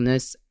Odd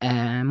Magnus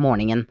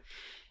morgenen.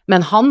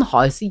 Men han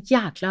har så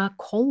jækla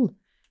koll,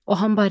 og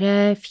han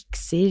bare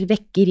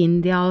vekker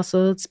India, og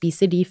så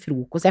spiser de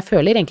frokost. Jeg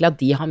føler egentlig at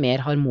de har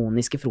mer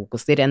harmoniske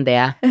frokoster enn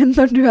det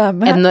når du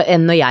med.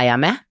 Enn når jeg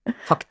med,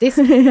 faktisk.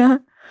 Ja.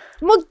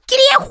 Må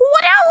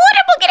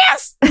håret må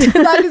gres!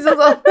 Det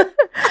liksom sånn.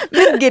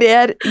 Men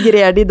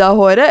grer de da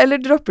håret, eller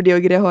dropper de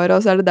å gre håret,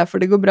 og så det derfor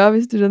det går bra,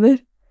 hvis du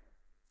skjønner?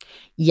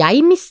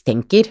 Jeg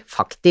mistenker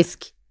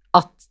faktisk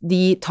at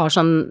de tar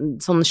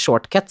sånn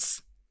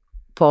shortcuts,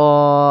 på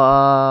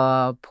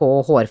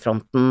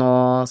hårfronten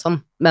og sånn,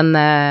 men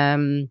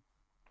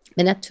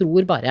jeg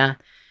tror bare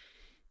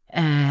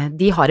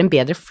de har en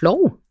bedre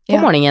flow på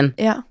morgenen,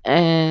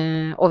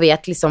 og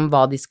vet liksom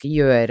hva de skal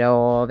gjøre,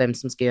 og hvem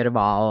som skal gjøre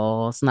hva,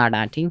 og sånne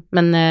der ting.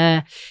 Men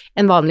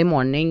en vanlig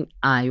morgen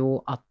er jo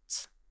at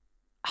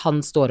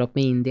han står opp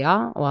med India,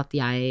 og at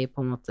jeg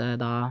på en måte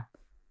da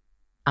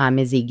er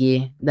med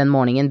Ziggy den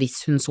morgenen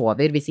hvis hun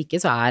sover. Hvis ikke,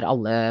 så er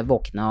alle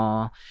våkne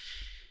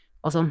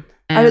og sånn.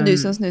 Er det du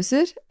som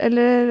snuser,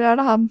 eller er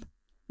det han?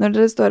 Når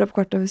dere står opp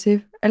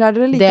 7:15? Eller er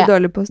dere like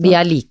dårlige på å stå? Vi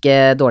er like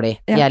dårlige.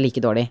 Vi er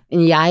like dårlige.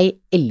 Jeg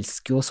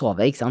elsker jo å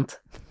sove, ikke sant?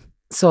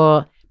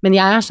 Men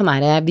jeg er sånn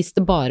her, hvis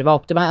det bare var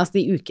opp til meg, altså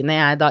de ukene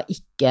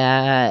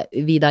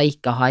vi da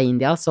ikke har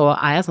India, så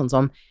er jeg sånn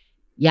som,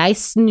 jeg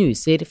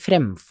snuser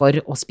fremfor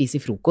å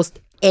spise frokost.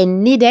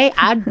 Any day,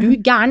 er du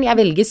gæren? Jeg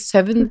velger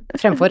søvn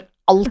fremfor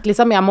alt,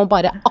 liksom. Jeg må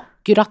bare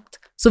akkurat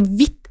så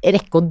vidt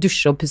rekke å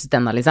dusje og pusse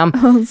tennene, liksom.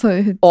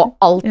 Og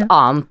alt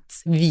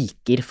annet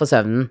viker for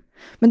søvnen.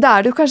 Men da er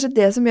det jo kanskje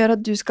det som gjør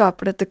at du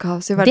skaper dette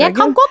kaos i hverdagen. Det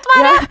kan godt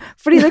være! Ja,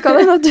 fordi det kan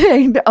hende at du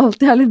egentlig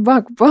alltid er litt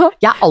bakpå.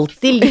 Jeg er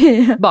alltid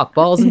litt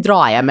bakpå, og så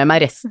drar jeg med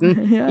meg resten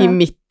i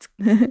mitt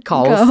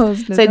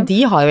kaos. Så de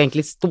har jo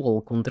egentlig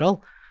stålkontroll.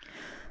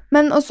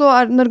 Men og så,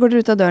 når går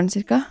dere ut av døren,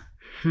 cirka?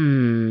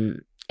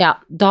 Ja,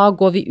 da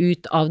går vi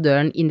ut av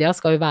døren. India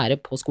skal jo være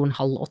på skolen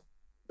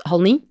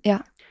 8:30. Ja.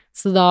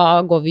 Så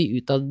da går vi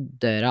ut av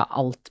døra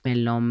alt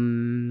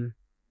mellom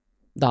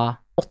da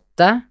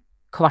 8,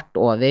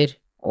 7:15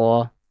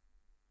 og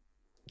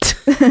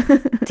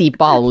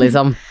 10:30,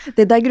 liksom.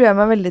 Det der gruer jeg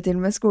meg veldig til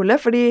med skole,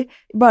 fordi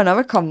i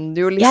barnehage kan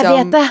du jo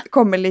liksom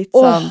komme litt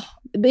sånn.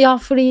 Ja,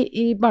 fordi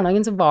i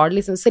barnehagen så var det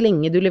liksom, så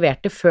lenge du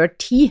leverte før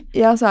 10,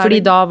 fordi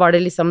det... da var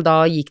det liksom,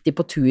 da gikk de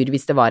på tur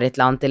hvis det var et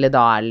eller annet, eller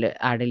da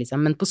er det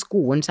liksom, men på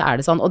skolen så er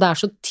det sånn, og det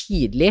er så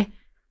tydelig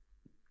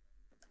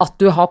at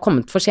du har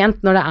kommet for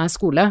sent når det er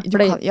skole, for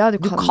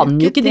du kan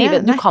jo ikke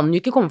drive, du kan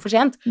jo ikke komme for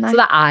sent, så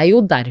det er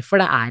jo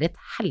derfor det er et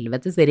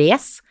helvetes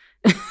race,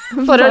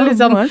 for å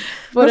liksom... Men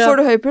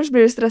får du høy puls,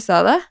 blir du stresset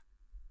av det?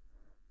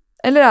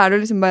 Eller er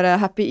du liksom bare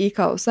happy i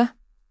kaoset?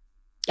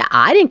 Jeg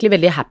er egentlig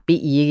veldig happy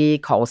i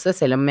kaoset,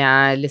 selv om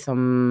jeg liksom,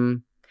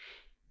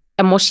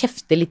 jeg må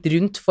kjefte litt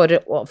rundt for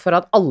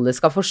at alle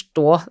skal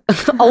forstå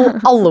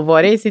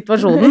alvoret i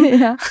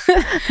situasjonen.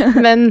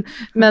 men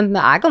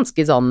det er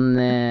ganske sånn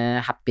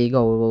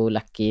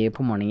happy-go-lucky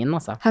på morgenen,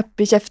 altså.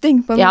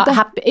 Happy-kjefting, på en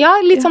måte? Ja,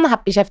 litt sånn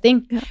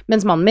happy-kjefting.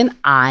 Mens mannen min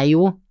er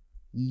jo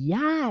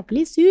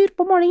jævlig sur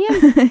på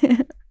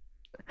morgenen.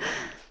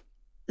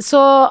 Så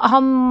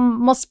han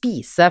må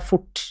spise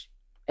fort.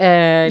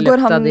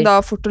 Går han da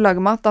fort å lage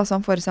mat, da, så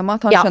han får i seg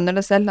mat? Han skjønner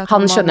det selv?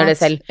 Han skjønner det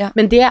selv.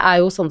 Men det er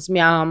jo sånn som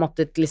jeg har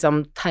måttet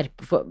liksom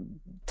terpe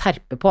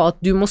på,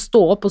 at du må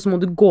stå opp, og så må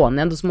du gå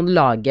ned, og så må du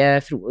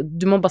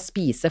du må bare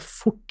spise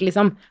fort,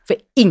 liksom, for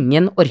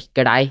ingen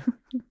orker deg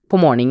på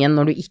morgenen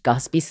når du ikke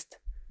har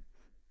spist.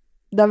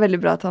 Det er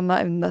veldig bra at han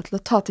har evnet til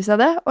å ta til seg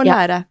det, og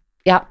lære.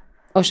 Ja,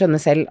 og skjønne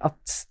selv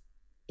at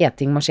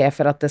eting må skje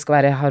for at det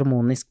skal være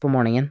harmonisk på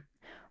morgenen.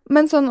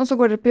 Men sånn, og så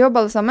går dere på jobb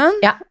alle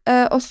sammen,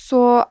 og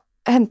så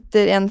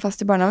henter en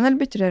fast i barnehagen, eller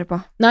bytter dere på?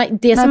 Nei,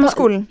 på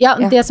skolen.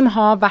 Det som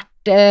har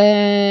vært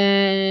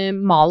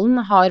malen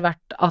har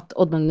vært at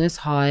Odd Magnus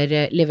har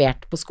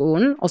levert på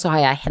skolen, og så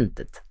har jeg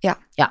hentet. Ja.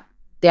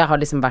 Det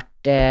har liksom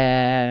vært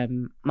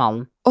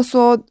malen. Og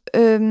så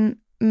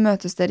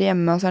møtes dere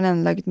hjemme, og så har den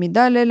ene laget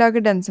middag, eller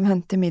lager den som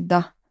henter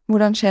middag?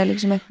 Hvordan skjer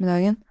liksom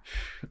ettermiddagen?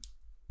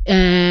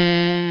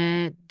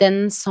 Den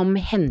som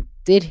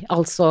henter,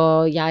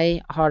 altså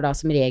jeg har da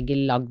som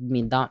regel lagd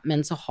middag,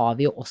 men så har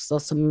vi jo også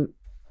som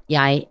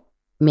jeg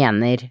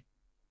mener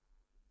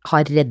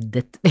har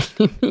reddet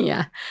veldig mye,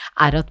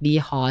 er at vi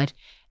har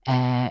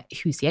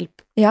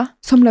hushjelp. Ja,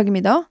 som lager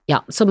middag?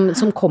 Ja,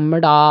 som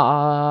kommer da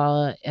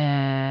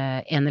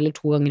 1 eller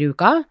 2 ganger i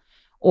uka,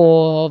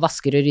 og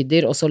vasker og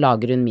rydder, og så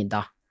lager hun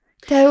middag.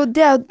 Det er jo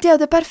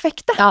det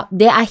perfekte. Ja,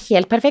 det er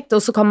helt perfekt,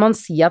 og så kan man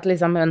si at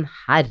liksom, men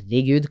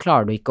herregud,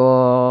 klarer du ikke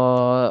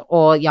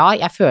og ja,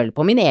 jeg føler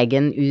på min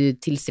egen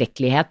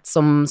utilstrekkelighet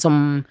som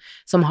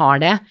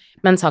har det,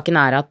 men saken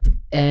er at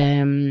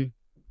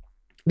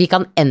vi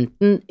kan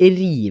enten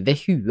rive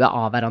huet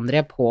av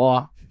hverandre på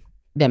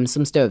hvem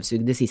som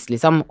støvsugde sist,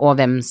 liksom, og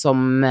hvem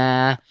som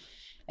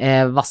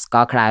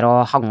vasket klær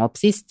og hang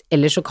opp sist,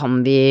 eller så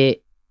kan vi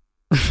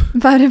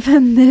være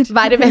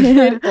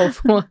venner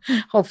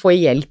og få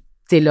hjelp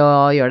til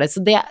å gjøre det. Så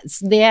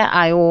det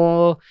er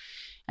jo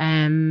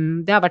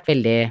det har vært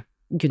veldig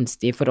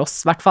gunstig for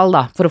oss, i hvert fall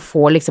da, for å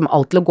få liksom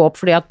alt til å gå opp,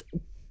 fordi at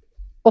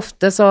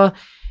ofte så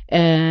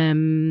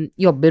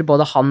jobber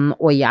både han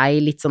og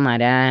jeg litt sånn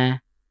der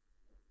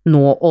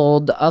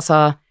altså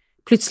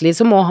plutselig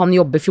så må han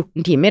jobbe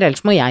 14 timer,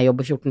 ellers må jeg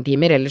jobbe 14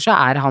 timer, ellers så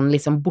er han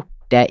liksom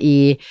borte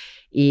i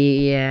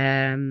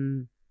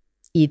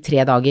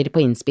 3 dager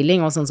på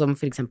innspilling, og sånn som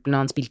for eksempel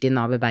når han spilte i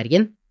Nav i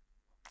Bergen,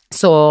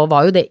 så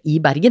var jo det i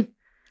Bergen.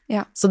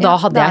 Ja. Så da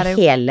hadde da er jeg det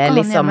jo hele ikke han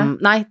liksom hjemme.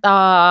 Nei, da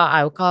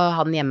er jo ikke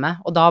han hjemme.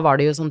 Og da var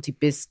det jo sånn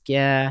typisk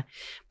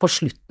på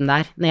slutten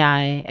der,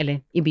 eller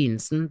i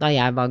begynnelsen, da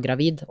jeg var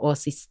gravid, og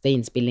siste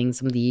innspilling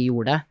som de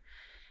gjorde,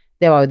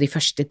 det var jo de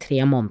første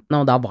 3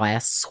 månedene, og da var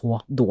jeg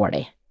så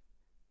dårlig.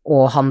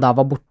 Og han da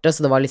var borte,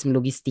 så det var liksom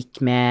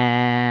logistikk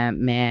med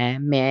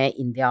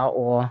India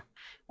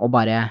og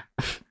bare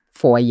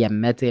få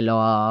hjemmet til å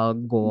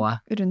gå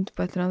Rundt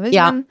på et eller annet vis.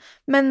 Ja.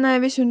 Men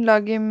hvis hun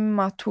lager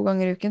mat 2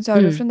 ganger i uken, så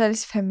har du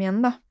fremdeles 5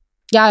 igjen, da.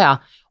 Ja,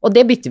 og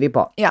det bytter vi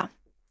på. Ja.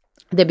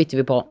 Det bytter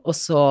vi på, og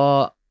så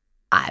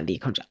er vi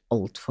kanskje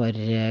alt for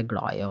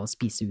glad i å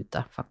spise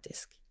ute,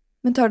 faktisk.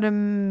 Men tar du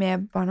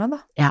med barna, da?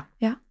 Ja.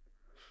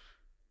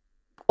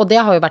 Og det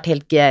har jo vært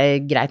helt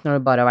greit når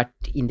det bare har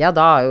vært India,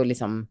 da har jo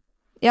liksom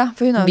Ja,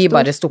 for hun er jo vi stor.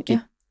 bare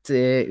stukket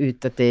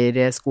ut etter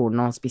skolen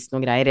og spist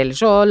noe greier, eller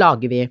så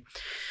lager vi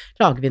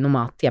noe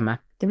mat hjemme.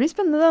 Det blir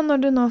spennende da, når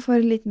du nå får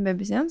en liten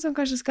babys igjen, som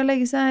kanskje skal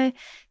legge seg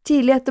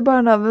tidlig etter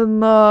barnehaven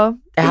og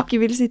ikke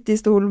vil sitte i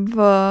stolen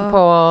På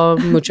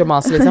mucho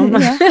mas, liksom.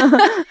 Ja.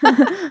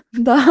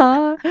 Da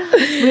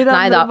blir det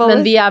Neida, andre men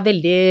baller.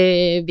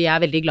 vi er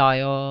veldig glad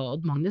i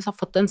og Magnus har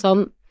fått en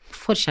sånn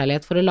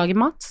forkjærlighet for å lage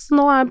mat, så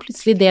nå er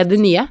plutselig det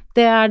nye.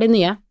 Det er det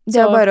nye. Det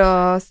er bare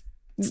å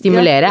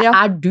stimulere. Ja.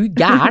 Er du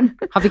gæren?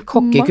 Har vi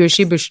kokkekurs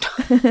i bursdag?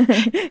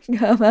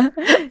 Gave.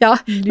 Ja,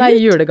 nei,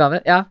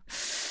 julegave, ja.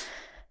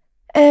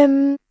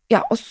 Ja,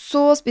 og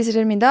så spiser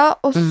dere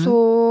middag, og så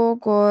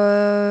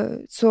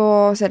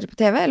ser dere på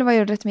TV, eller hva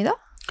gjør dere etter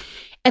middag?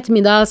 Etter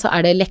middag så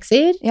er det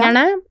lekser, Ja.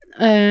 gjerne.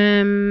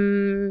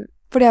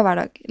 For det er hver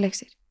dag,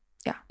 lekser.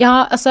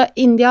 Ja, altså,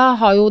 India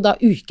har jo da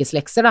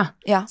ukeslekser, da.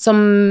 Ja. Som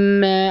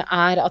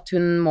er at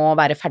hun må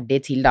være ferdig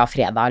til da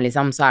fredag,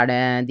 liksom, så er det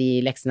de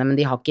leksene, men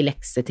de har ikke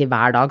lekse til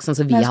hver dag, sånn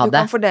som vi Nei, så hadde. du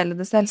kan fordele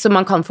det selv. Så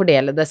man kan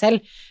fordele det selv.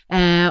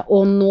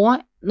 Og nå,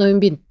 når hun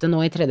begynte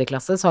nå i 3.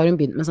 klasse, så har hun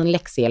begynt med sånn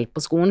leksehjelp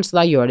på skolen, så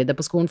da gjør de det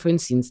på skolen, for hun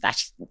synes det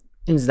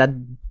er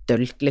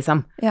dølt,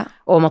 liksom. Ja.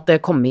 Og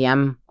måtte komme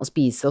hjem og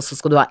spise, og så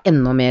skal du ha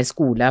enda mer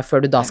skole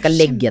før du da skal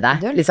legge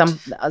deg, kjempedølt. liksom.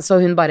 Så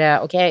hun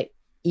bare, ok,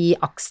 i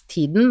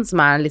AKS-tiden, som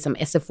er liksom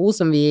SFO,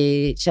 som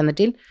vi kjenner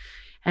til,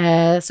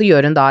 så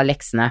gjør hun da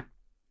leksene.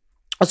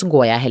 Og så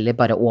går jeg heller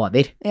bare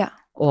over, Ja.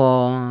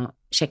 og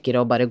sjekker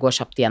og bare går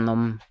kjapt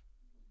gjennom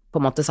på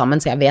en måte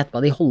sammen, så jeg vet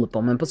hva de holder på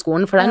med på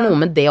skolen, for det er Ja. noe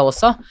med det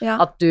også, Ja.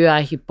 at du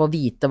er hypp på å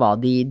vite hva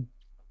de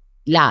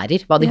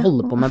lærer, hva de Ja.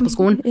 holder på med på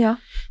skolen. Ja.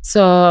 Så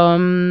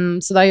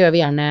da gjør vi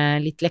gjerne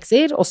litt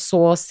lekser, og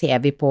så ser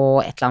vi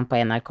på et eller annet på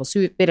NRK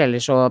Super, eller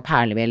så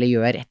perler vi eller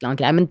gjør et eller annet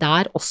greier. Men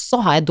der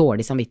også har jeg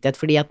dårlig samvittighet,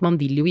 fordi at man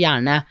vil jo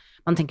gjerne,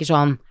 man tenker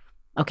sånn,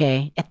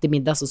 ok, etter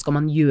middag så skal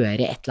man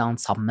gjøre et eller annet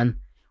sammen.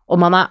 Og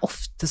man er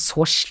ofte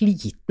så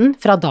sliten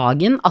fra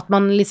dagen at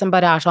man liksom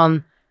bare er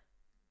sånn,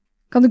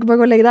 Kan du ikke bare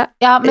gå og legge deg?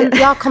 ja, men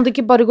ja, kan du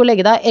ikke bare gå og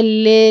legge deg,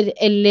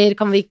 eller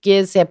kan vi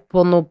ikke se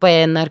på noe på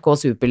NRK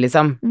Super,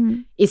 liksom?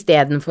 I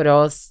stedet for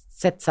å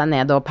sette seg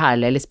ned og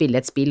perle eller spille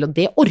et spill, og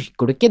det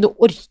orker du ikke. Du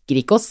orker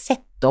ikke å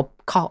sette opp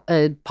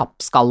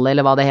pappskall,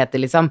 eller hva det heter,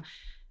 liksom.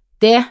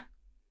 Det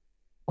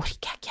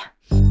orker jeg ikke.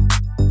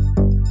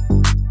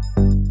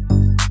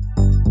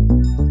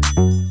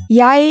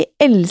 Jeg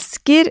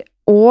elsker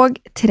og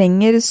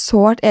trenger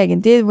sårt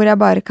egentid hvor jeg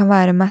bare kan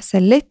være meg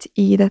selv litt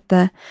i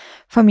dette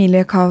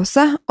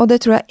familiekaoset, og det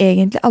tror jeg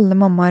egentlig alle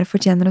mammaer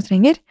fortjener og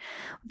trenger.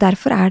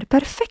 Derfor er det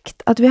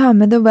perfekt at vi har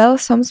med The Well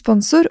som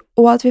sponsor,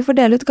 og at vi får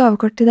dele ut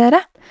gavekort til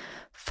dere.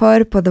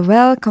 For på The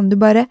Well kan du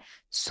bare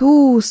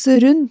sose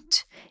rundt,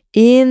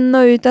 inn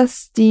og ut av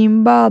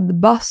steambad,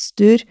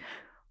 badstuer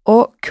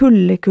og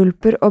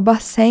kuldekulper og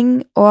basseng,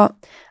 og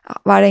ja,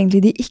 hva er det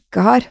egentlig de ikke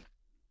har?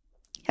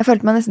 Jeg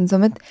følte meg nesten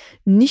som et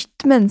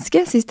nytt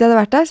menneske sist jeg hadde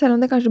vært der, selv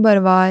om det kanskje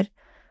bare var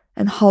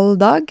en halv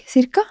dag,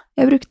 cirka,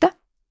 jeg brukte.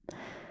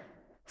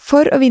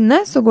 For å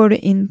vinne så går du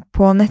inn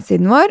på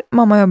nettsiden vår,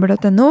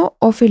 mammajobber.no,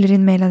 og fyller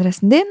inn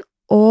mailadressen din,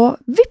 og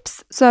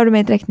vips, så er du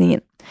med i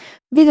trekningen.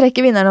 Vi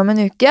trekker vinneren om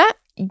en uke.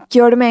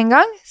 Gjør det med en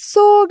gang,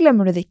 så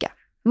glemmer du det ikke.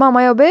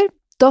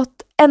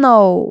 mammajobber.no.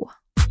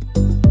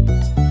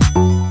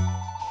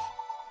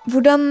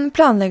 Hvordan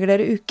planlegger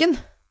dere uken?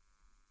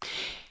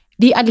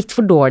 Vi er litt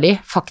for dårlige,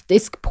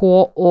 faktisk, på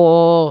å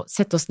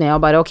sette oss ned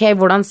og bare, ok,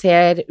 hvordan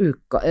ser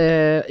uka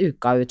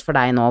ut for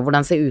deg nå?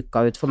 Hvordan ser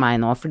uka ut for meg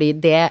nå? Fordi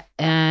det,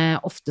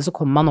 ofte så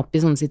kommer man opp i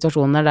sånne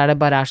situasjoner der det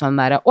bare er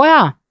sånn der,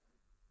 åja,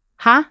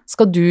 hæ?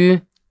 Skal du...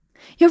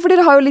 Ja, for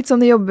dere har jo litt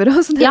sånne jobber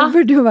også, det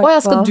burde jo vært åja,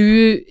 skal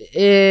du,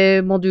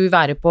 må du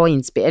være på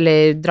innspill,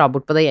 eller dra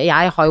bort på det?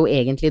 Jeg har jo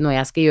egentlig noe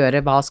jeg skal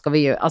gjøre, hva skal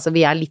vi gjøre? Altså,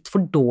 vi er litt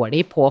for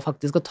dårlige på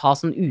faktisk å ta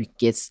sånn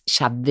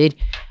ukeskjæver,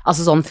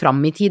 altså sånn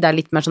fram i tid, det er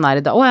litt mer sånn her,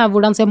 åja,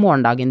 hvordan ser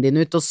morgendagen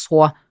din ut? Og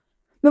så...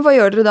 Men hva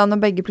gjør dere da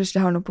når begge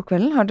plutselig har noe på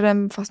kvelden? Har dere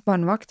en fast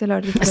barnevakt, eller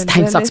har dere foreldre?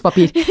 Stein, saks,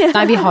 papir.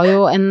 Nei, vi har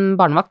jo en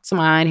barnevakt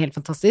som er helt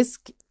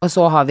fantastisk, og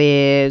så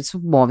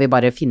må vi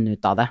bare finne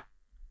ut av det,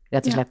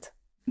 rett og slett.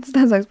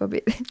 Stein, saks,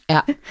 papir. Ja.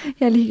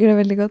 Jeg liker det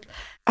veldig godt.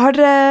 Har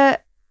dere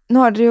nå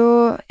har dere jo,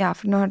 ja,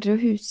 for nå har dere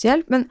jo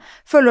hushjelp, men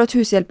føler du at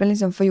hushjelpen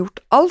liksom får gjort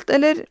alt,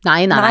 eller?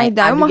 Nei,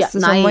 det er jo masse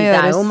som må det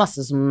gjøres. er jo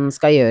masse som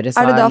skal gjøres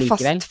Er det da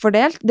likevel. fast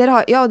fordelt? Og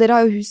dere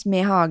har jo hus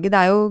med hage, det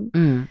er jo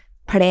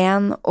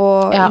plen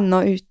og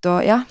inne og ute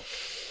og, ja.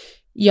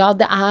 Ja,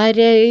 det er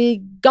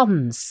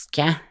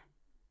ganske,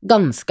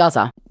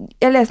 altså.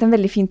 Jeg leste en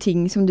veldig fin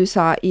ting som du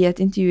sa i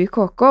et intervju i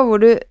KK, hvor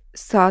du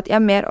sa at jeg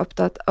er mer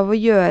opptatt av å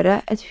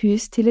gjøre et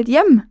hus til et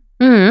hjem.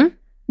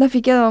 Da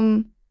fikk jeg sånn,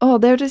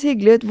 det hørtes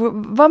hyggelig ut.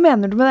 Hva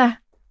mener du med det?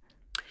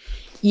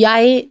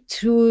 Jeg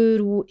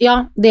tror,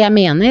 det jeg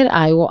mener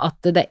er jo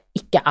at det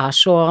ikke er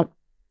så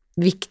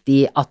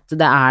viktig at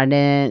det er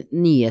det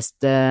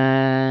nyeste,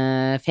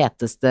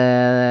 feteste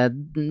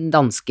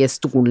danske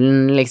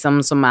stolen,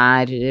 liksom, som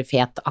er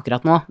fet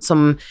akkurat nå,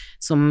 som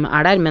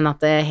er der, men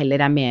at det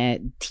heller er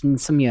med ting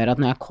som gjør at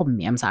når jeg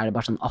kommer hjem, så er det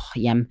bare sånn,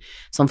 hjem.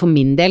 Sånn for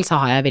min del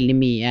så har jeg veldig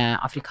mye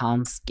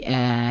afrikansk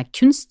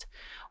kunst,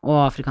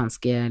 og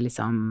afrikanske,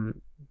 liksom,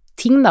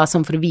 ting da,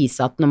 som for å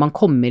vise at når man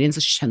kommer inn,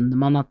 så skjønner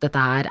man at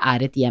dette her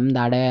er et hjem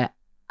der det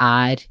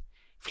er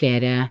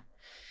flere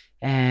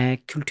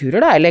kulturer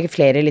da, eller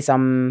flere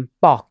liksom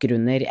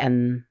bakgrunner enn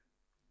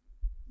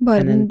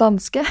bare den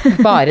danske.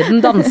 Bare den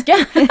danske.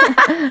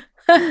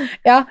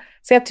 Ja,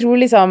 så jeg tror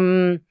liksom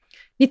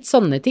litt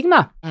sånne ting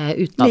da.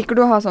 Liker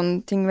du å ha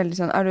sånne ting veldig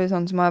sånn, er du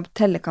sånn som har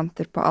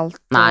tellekanter på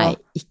alt? Nei,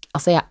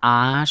 altså jeg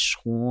er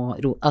så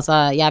altså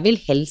jeg vil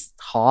helst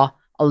ha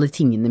alle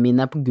tingene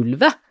mine på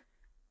gulvet,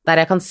 der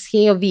jeg kan se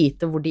og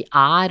vite hvor de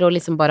er, og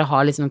liksom bare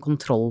ha liksom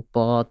kontroll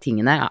på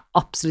tingene. Jeg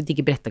er absolutt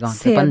ikke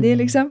brettekanter på en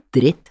liksom.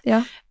 Dritt. Ja.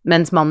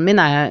 Mens mannen min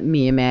er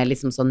mye mer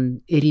liksom sånn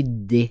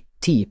ryddig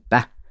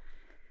type.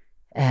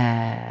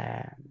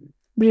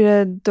 Blir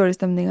det dårlig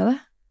stemning av det?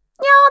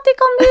 Ja, det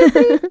kan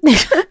bli.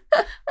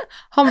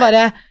 Han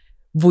bare,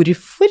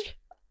 hvorfor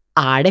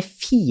er det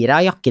 4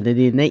 av jakkene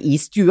dine i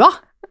stua?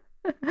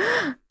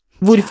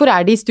 Hvorfor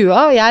er de i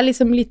stua? Og jeg er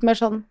liksom litt mer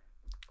sånn,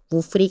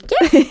 hvorfor ikke?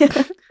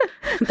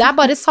 Det er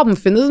bare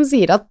samfunnet som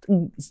sier at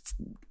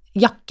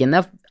jakkene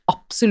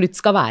absolutt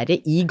skal være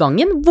i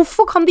gangen.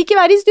 Hvorfor kan de ikke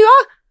være i stua?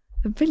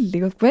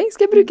 Veldig godt poeng.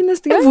 Skal jeg bruke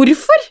neste gang?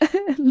 Hvorfor?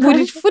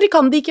 Hvorfor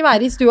kan de ikke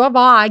være i stua?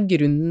 Hva er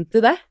grunnen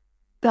til det?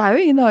 Det er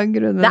jo ingen annen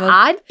grunn. Det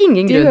er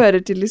ingen grunn. De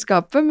hører til i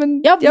skapet, men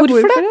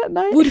hvorfor det?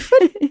 Nei.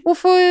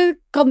 Hvorfor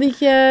kan de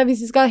ikke,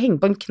 hvis de skal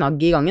henge på en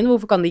knagg i gangen,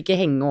 hvorfor kan de ikke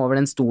henge over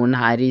den stolen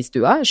her i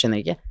stua? Jeg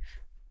skjønner ikke.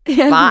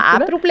 Hva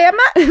er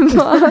problemet?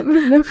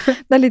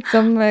 Det er litt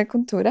som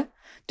kontoret.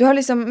 Du har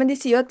liksom, men de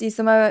sier jo at de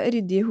som er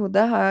ryddige i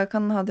hodet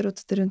kan ha det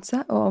rotete rundt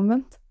seg, og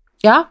omvendt.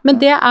 Ja, men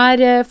det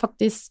er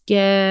faktisk,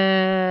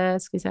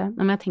 skal vi se,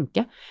 nå må jeg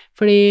tenke,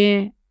 fordi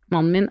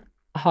mannen min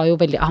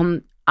han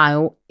er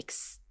jo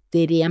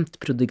ekstremt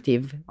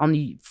produktiv, han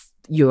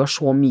gjør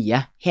så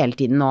mye hele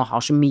tiden, og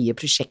har så mye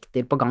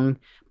prosjekter på gang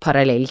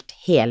parallelt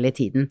hele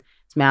tiden,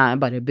 som jeg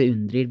bare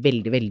beundrer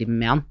veldig, veldig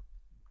med han.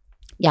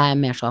 Jeg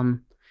er mer sånn,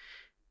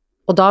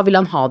 og da vil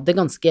han ha det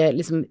ganske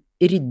liksom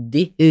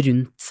ryddig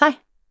rundt seg.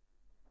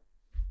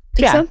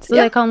 Tror jeg. Så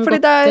det kan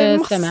fordi godt det er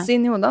stemme. masse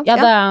inni hodet. Ja,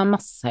 det er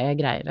masse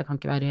greier. Det kan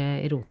ikke være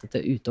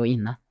rotete ute og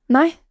inne.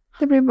 Nei,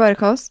 det blir bare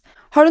kaos.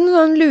 Har du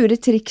noen lure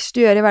triks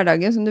du gjør i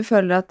hverdagen som du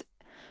føler at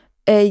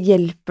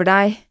hjelper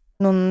deg?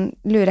 Noen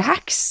lure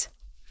hacks?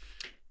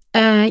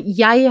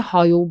 Jeg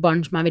har jo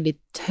barn som er veldig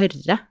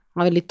tørre.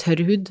 Har veldig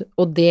tørr hud,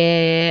 og det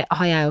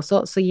har jeg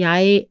også. Så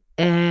jeg,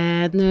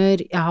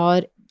 når jeg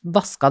har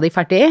vasket de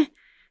ferdig,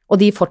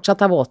 og de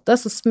fortsatt er våte,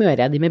 så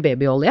smører jeg de med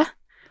babyolje,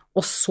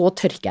 og så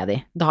tørker jeg de.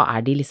 Da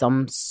er de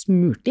liksom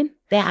smurt inn.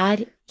 Det er...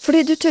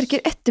 Fordi du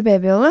tørker etter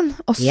babyoljen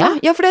også?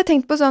 Ja, for jeg har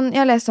tenkt på sånn,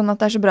 jeg har lest sånn at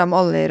det er så bra med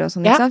oljer og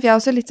sånn, ikke sant? For jeg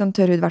har også litt sånn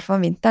tørr hud, i hvert fall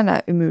om vinteren, det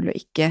er umulig å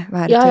ikke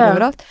være tørr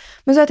overalt.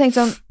 Men så har jeg tenkt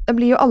sånn, da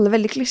blir jo alle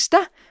veldig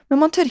kliste,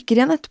 men man tørker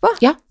igjen etterpå.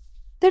 Ja.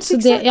 Det er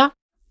trikset.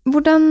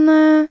 Hvordan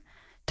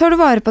tar du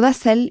vare på deg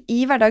selv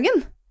i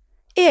hverdagen?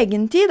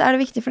 Egentid, er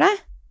det viktig for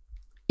deg?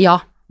 Ja,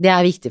 det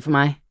er viktig for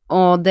meg.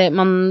 Og det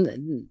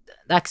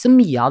er ikke så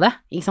mye av det,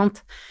 ikke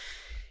sant?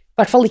 I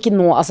hvert fall ikke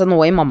nå, altså nå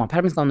i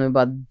mammaperm så kan du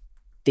bare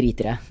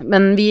drite i det.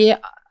 Men vi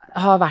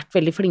har vært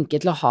veldig flinke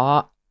til å ha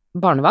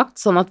barnevakt,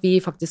 sånn at vi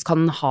faktisk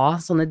kan ha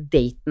sånne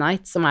date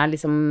night som er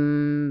liksom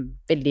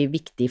veldig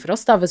viktig for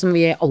oss, da, som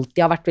vi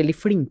alltid har vært veldig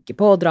flinke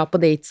på, å dra på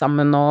date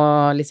sammen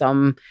og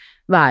liksom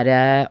være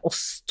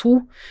oss to,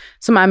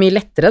 som er mye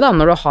lettere da,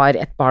 når du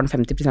har et barn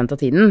 50%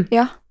 av tiden.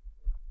 Ja.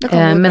 Da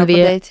kan du dra på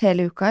date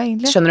hele uka,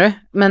 egentlig. Skjønner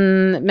du?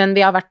 Men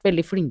vi har vært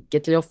veldig flinke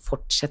til å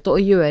fortsette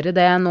å gjøre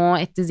det nå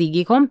etter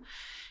Ziggy kom,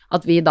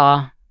 at vi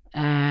da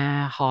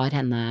har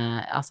henne,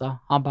 altså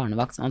har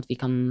barnevakt sånn at vi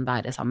kan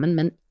være sammen,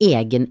 men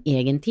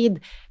egen tid,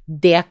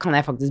 det kan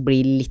jeg faktisk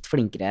bli litt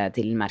flinkere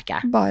til, merker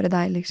jeg. Bare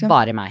deg, liksom?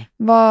 Bare meg.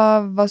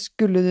 Hva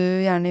skulle du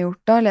gjerne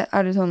gjort da?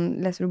 Er du sånn,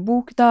 leser du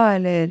bok da,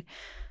 eller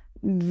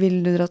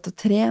vil du dra til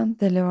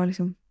trent, eller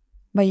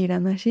hva gir det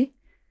energi?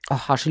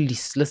 har så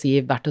lyst til å si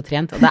vært og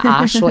trent, og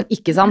det så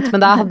ikke sant,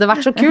 men det hadde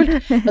vært så kult.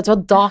 Vet du hva,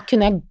 da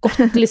kunne jeg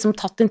godt liksom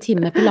tatt en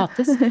time med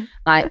pilates.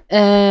 Nei,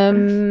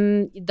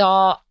 da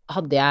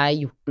hadde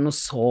jeg gjort noe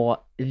så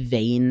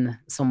vain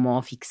som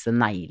å fikse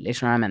negler,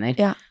 skjønner jeg mener.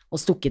 Ja.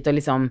 Og stukket og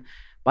liksom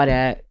bare,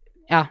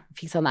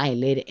 fiksa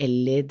negler,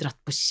 eller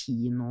dratt på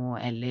kino,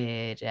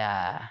 eller,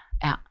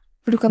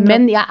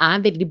 Men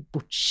jeg veldig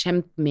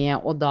bortskjemt med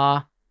å da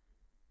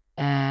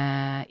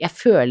jeg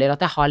føler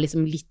at jeg har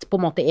liksom litt på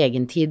en måte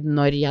egentid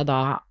når jeg da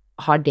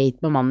har date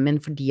med mannen min,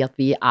 fordi at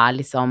vi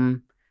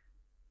liksom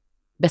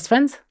best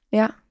friends.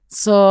 Ja.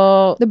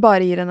 Så det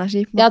bare gir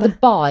energi, på en måte. Ja, det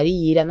bare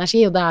gir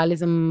energi, og det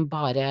liksom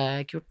bare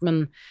kult,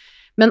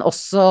 men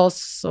også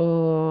så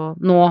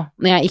nå,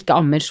 når jeg ikke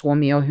ammer så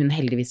mye, og hun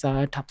heldigvis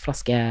har tatt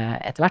flaske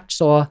etter hvert,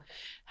 så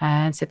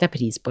setter jeg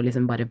pris på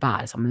liksom bare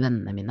være sammen med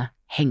vennene mine,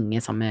 henge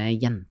sammen med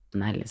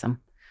jentene, liksom.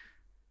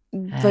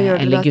 Hva gjør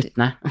du eller da?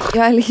 Guttene.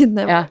 Ja, eller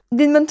guttene. Ja.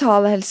 Din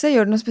mentale helse,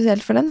 gjør du noe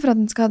spesielt for den, for at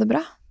den skal ha det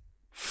bra?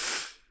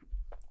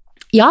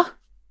 Ja,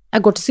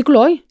 jeg går til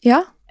psykolog.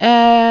 Ja.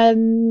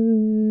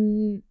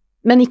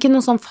 Men ikke noe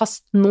sånn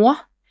fast nå.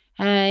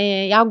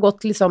 Jeg har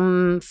gått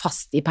liksom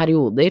fast i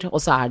perioder, og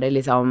så det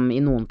liksom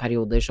i noen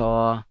perioder så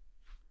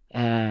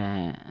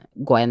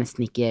går jeg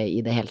nesten ikke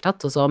i det hele tatt,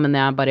 og så, men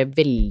jeg bare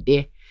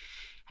veldig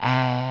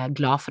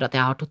glad for at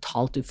jeg har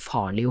totalt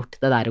ufarliggjort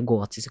det der å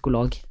gå til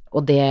psykolog.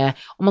 Og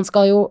man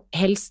skal jo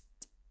helst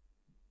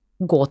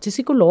gå til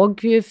psykolog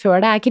før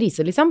det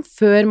krise, liksom.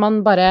 Før man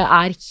bare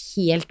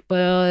helt på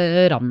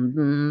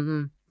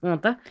randen, på en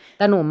måte.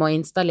 Det noe med å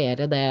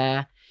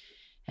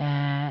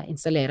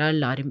installere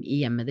alarm i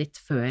hjemmet ditt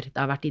før det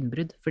har vært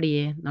innbrudd. Fordi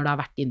når det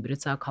har vært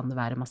innbrudd, så kan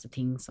det være masse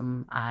ting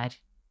som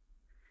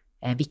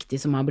viktig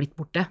som har blitt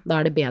borte.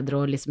 Da det bedre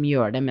å liksom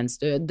gjøre det mens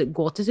du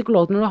går til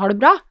psykolog når du har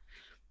det bra.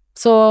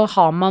 Så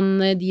har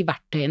man de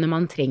verktøyene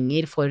man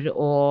trenger for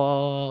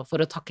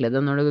å takle det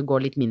når det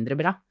går litt mindre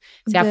bra.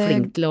 Så jeg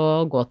flink til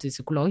å gå til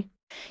psykolog.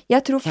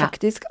 Jeg tror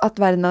faktisk at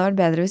verden hadde vært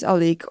bedre hvis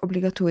alle gikk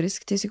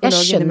obligatorisk til psykolog.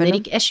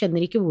 Jeg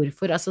skjønner ikke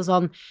hvorfor. Altså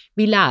sånn,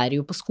 vi lærer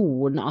jo på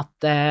skolen at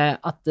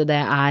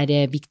det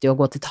viktig å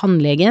gå til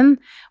tannlegen,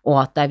 og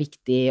at det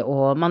viktig,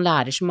 og man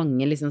lærer så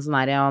mange liksom sånn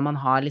der, ja, man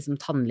har liksom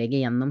tannlege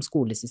gjennom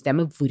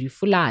skolesystemet.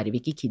 Hvorfor lærer vi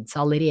ikke kids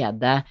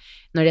allerede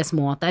når de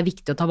små at det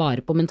viktig å ta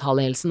vare på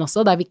mentalhelsen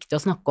også? Det viktig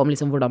å snakke om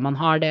liksom hvordan man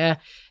har det,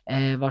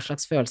 hva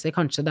slags følelser.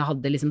 Kanskje det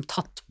hadde liksom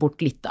tatt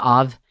bort litt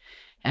av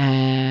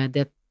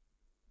det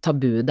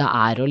tabuet det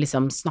å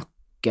liksom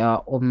snakke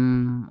om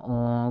å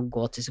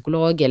gå til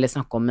psykolog, eller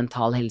snakke om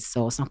mental helse,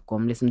 og snakke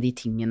om liksom de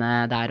tingene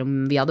der,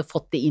 om vi hadde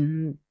fått det inn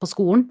på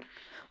skolen.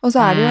 Og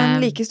så det jo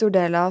en like stor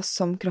del av oss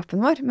som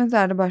kroppen vår, men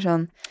så det bare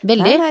sånn,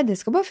 veldig. Nei, det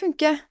skal bare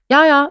funke. Ja,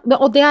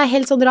 og det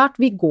helt sånn rart,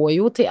 vi går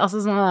jo til, altså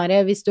sånn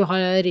der, hvis du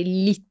har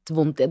litt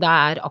vondt, det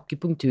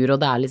akupunktur,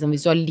 og det liksom,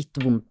 hvis du har litt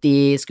vondt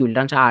i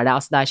skulderen, så det,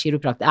 altså det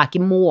kiropraktisk, det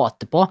ikke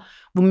måte på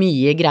hvor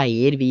mye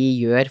greier vi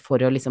gjør for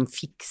å liksom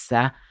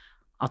fikse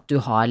at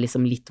du har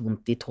liksom litt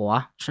vondt i tåa,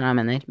 skjønner jeg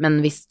mener.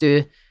 Men hvis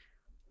du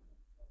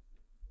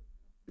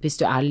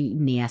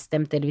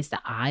nedstemt, eller hvis det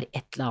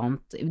et eller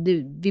annet,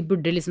 vi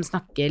burde liksom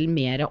snakke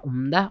mer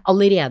om det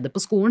allerede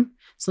på skolen,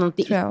 sånn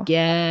at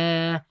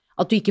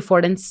at du ikke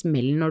får den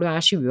smellen når du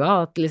 20,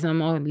 at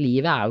liksom, og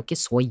livet jo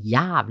ikke så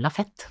jævla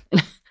fett.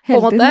 På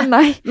en måte.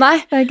 Nei,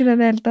 det ikke det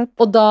hele tatt.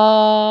 Og da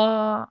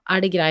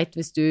det greit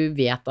hvis du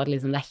vet at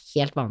liksom det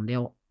helt vanlig,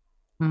 og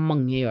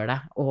mange gjør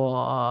det,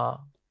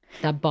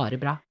 og det bare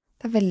bra.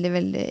 Det veldig,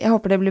 veldig, jeg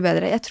håper det blir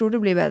bedre. Jeg tror det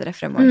blir bedre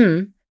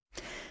fremover.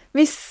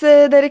 Hvis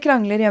dere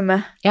krangler hjemme,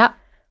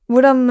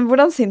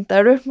 hvordan sint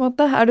du, på en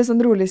måte? Du sånn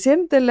rolig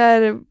sint,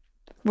 eller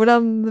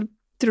hvordan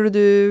tror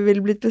du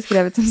ville blitt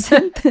beskrevet som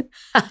sint?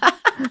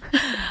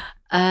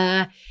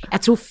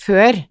 Jeg tror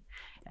før,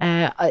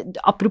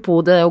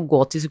 apropos det å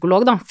gå til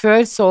psykolog da,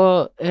 før så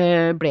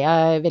ble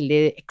jeg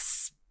veldig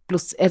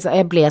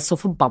jeg ble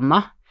så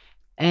forbannet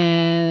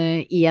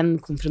i en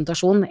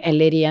konfrontasjon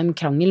eller i en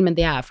krangel, men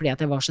det fordi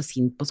at jeg var så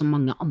sint på så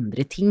mange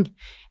andre ting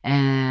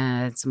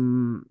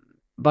som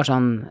var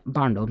sånn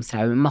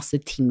barndomstraume, masse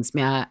ting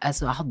som jeg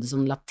hadde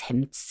sånn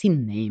latent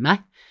sinne i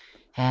meg,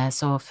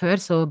 så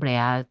før så ble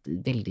jeg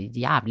veldig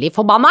jævlig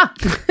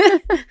forbannet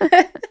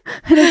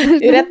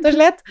rett og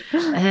slett,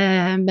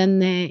 men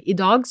i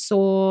dag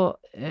så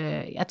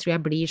jeg tror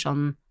jeg blir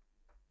sånn,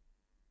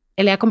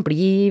 eller jeg kan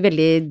bli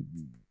veldig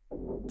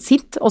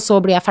sint, og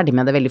så blir jeg ferdig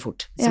med det veldig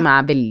fort, som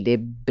veldig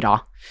bra.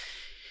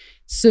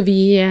 Så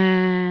vi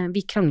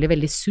krangler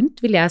veldig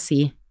sunt, vil jeg si.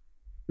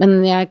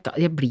 Men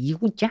jeg blir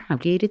jo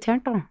jævlig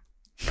irritert, da.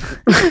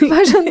 Hva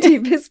sånn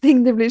typisk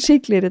ting du blir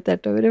skikkelig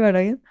irritert over i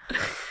hverdagen?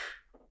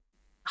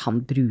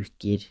 Han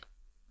bruker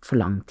for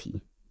lang tid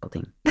på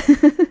ting.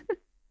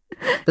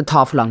 Det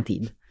tar for lang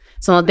tid.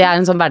 Sånn at det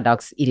en sånn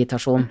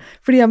hverdagsirritasjon.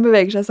 Fordi han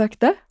beveger seg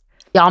sakte?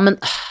 Ja, men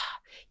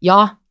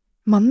ja.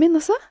 Mannen min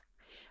også?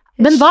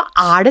 Men hva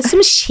det som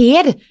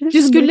skjer? Du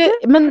skulle,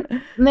 men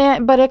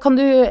bare kan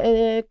du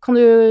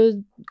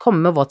komme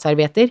med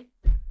våtservietter?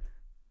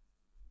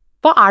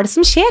 Hva det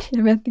som skjer?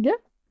 Jeg vet ikke.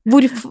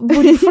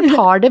 Hvorfor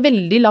tar det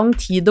veldig lang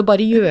tid å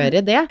bare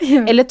gjøre det?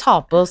 Eller ta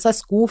på seg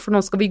sko, for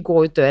nå skal vi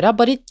gå ut døra.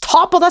 Bare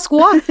ta på deg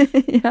skoa!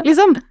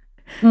 Liksom.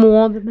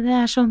 Men det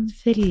er sånn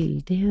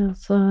veldig, og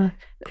så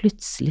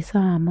plutselig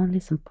så er man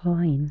liksom på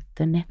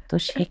internett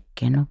og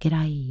sjekker noe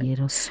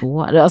greier, og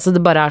så altså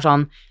det bare er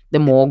sånn, det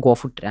må gå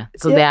fortere.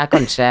 Så det er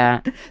kanskje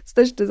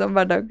største sånn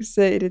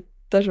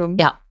hverdagsirritasjon.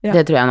 Ja,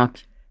 det tror jeg nok.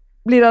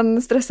 Blir han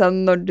stresset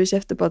når du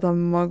kjefter på at han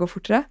må gå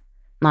fortere?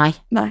 Nei.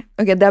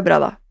 Ok, det er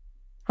bra da.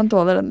 Han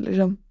tåler den,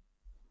 liksom.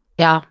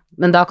 Ja,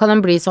 men da kan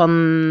han bli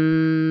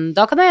sånn,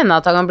 da kan det hende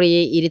at han kan bli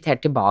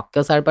irritert tilbake,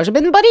 og så er det bare sånn,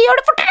 men bare gjør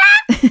det fortere!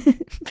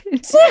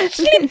 Så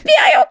slipper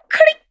jeg å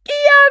klikke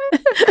igjen!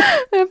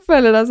 Jeg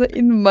føler deg så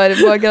innmari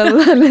på akkurat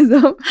det,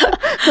 liksom.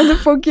 Men du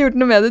får ikke gjort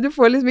noe med det, du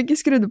får liksom ikke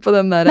skrudd på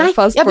den der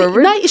fast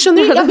forward. Nei,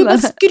 skjønner du, jeg vil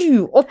bare skru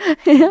opp.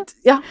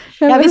 Ja,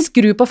 jeg vil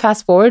skru på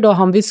fast forward, og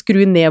han vil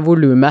skru ned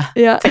volumet.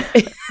 Ja.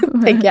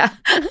 Tenker jeg.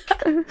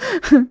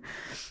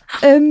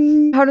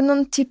 Har du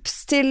noen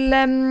tips til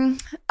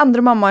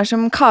andre mammaer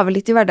som kaver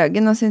litt i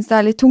hverdagen og synes det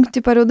er litt tungt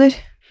i perioder?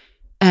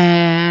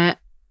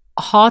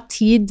 Ha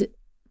tid,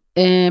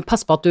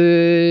 pass på at du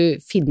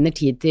finner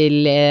tid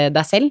til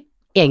deg selv,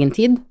 egen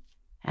tid,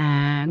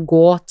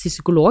 gå til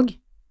psykolog,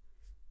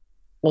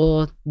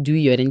 og du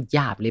gjør en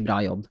jævlig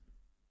bra jobb.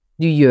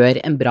 Du gjør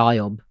en bra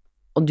jobb,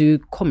 og du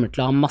kommer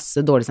til å ha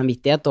masse dårlig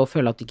samvittighet og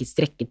føle at du ikke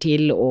strekker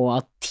til, og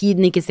at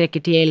tiden ikke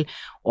strekker til,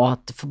 og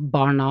at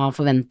barna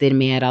forventer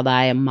mer av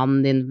deg,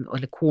 mannen din,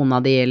 eller kona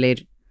di,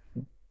 eller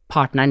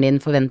partneren din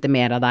forventer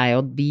mer av deg,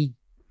 og vi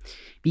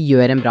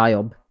gjør en bra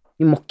jobb.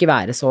 Vi må ikke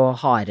være så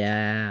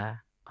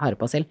harde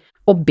på oss selv.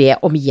 Og be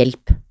om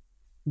hjelp.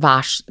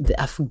 Det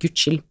er for Guds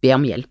skyld, be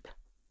om hjelp.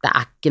 Det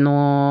er ikke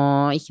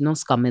noe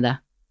skam i det.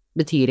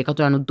 Det betyr ikke at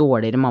du er noe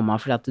dårligere mamma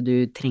fordi at du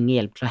trenger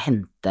hjelp til å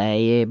hente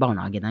i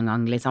barnehagen en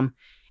gang, liksom.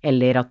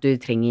 Eller at du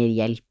trenger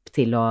hjelp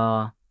til å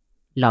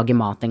lage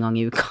mat en gang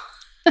i uka.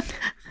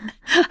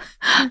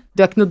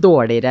 Du er ikke noe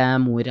dårligere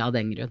mor av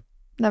den grunn.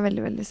 Det er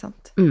veldig, veldig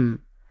sant.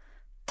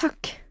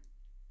 Takk.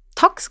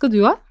 Takk skal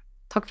du ha.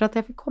 Takk for at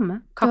jeg fikk komme.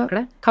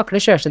 Kakle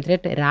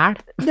sjølsentrert ræl.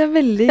 Det er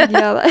veldig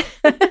hyggelig av deg.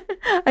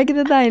 Er ikke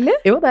det deilig?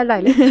 Jo, det er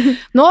deilig.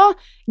 Nå,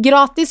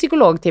 gratis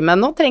psykologtime.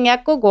 Nå trenger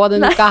jeg ikke å gå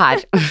denne uka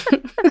her.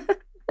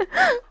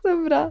 Så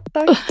bra.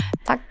 Takk.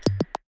 Takk.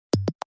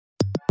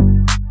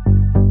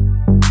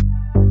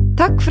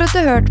 Takk for at du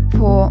har hørt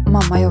på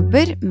Mamma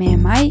jobber med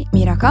meg,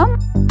 Mira Khan.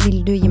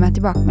 Vil du gi meg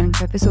tilbakemelding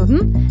på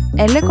episoden,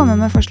 eller komme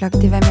med forslag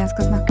til hvem jeg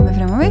skal snakke med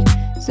fremover,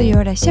 så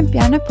gjør det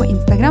kjempegjerne på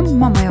Instagram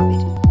Mamma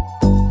jobber.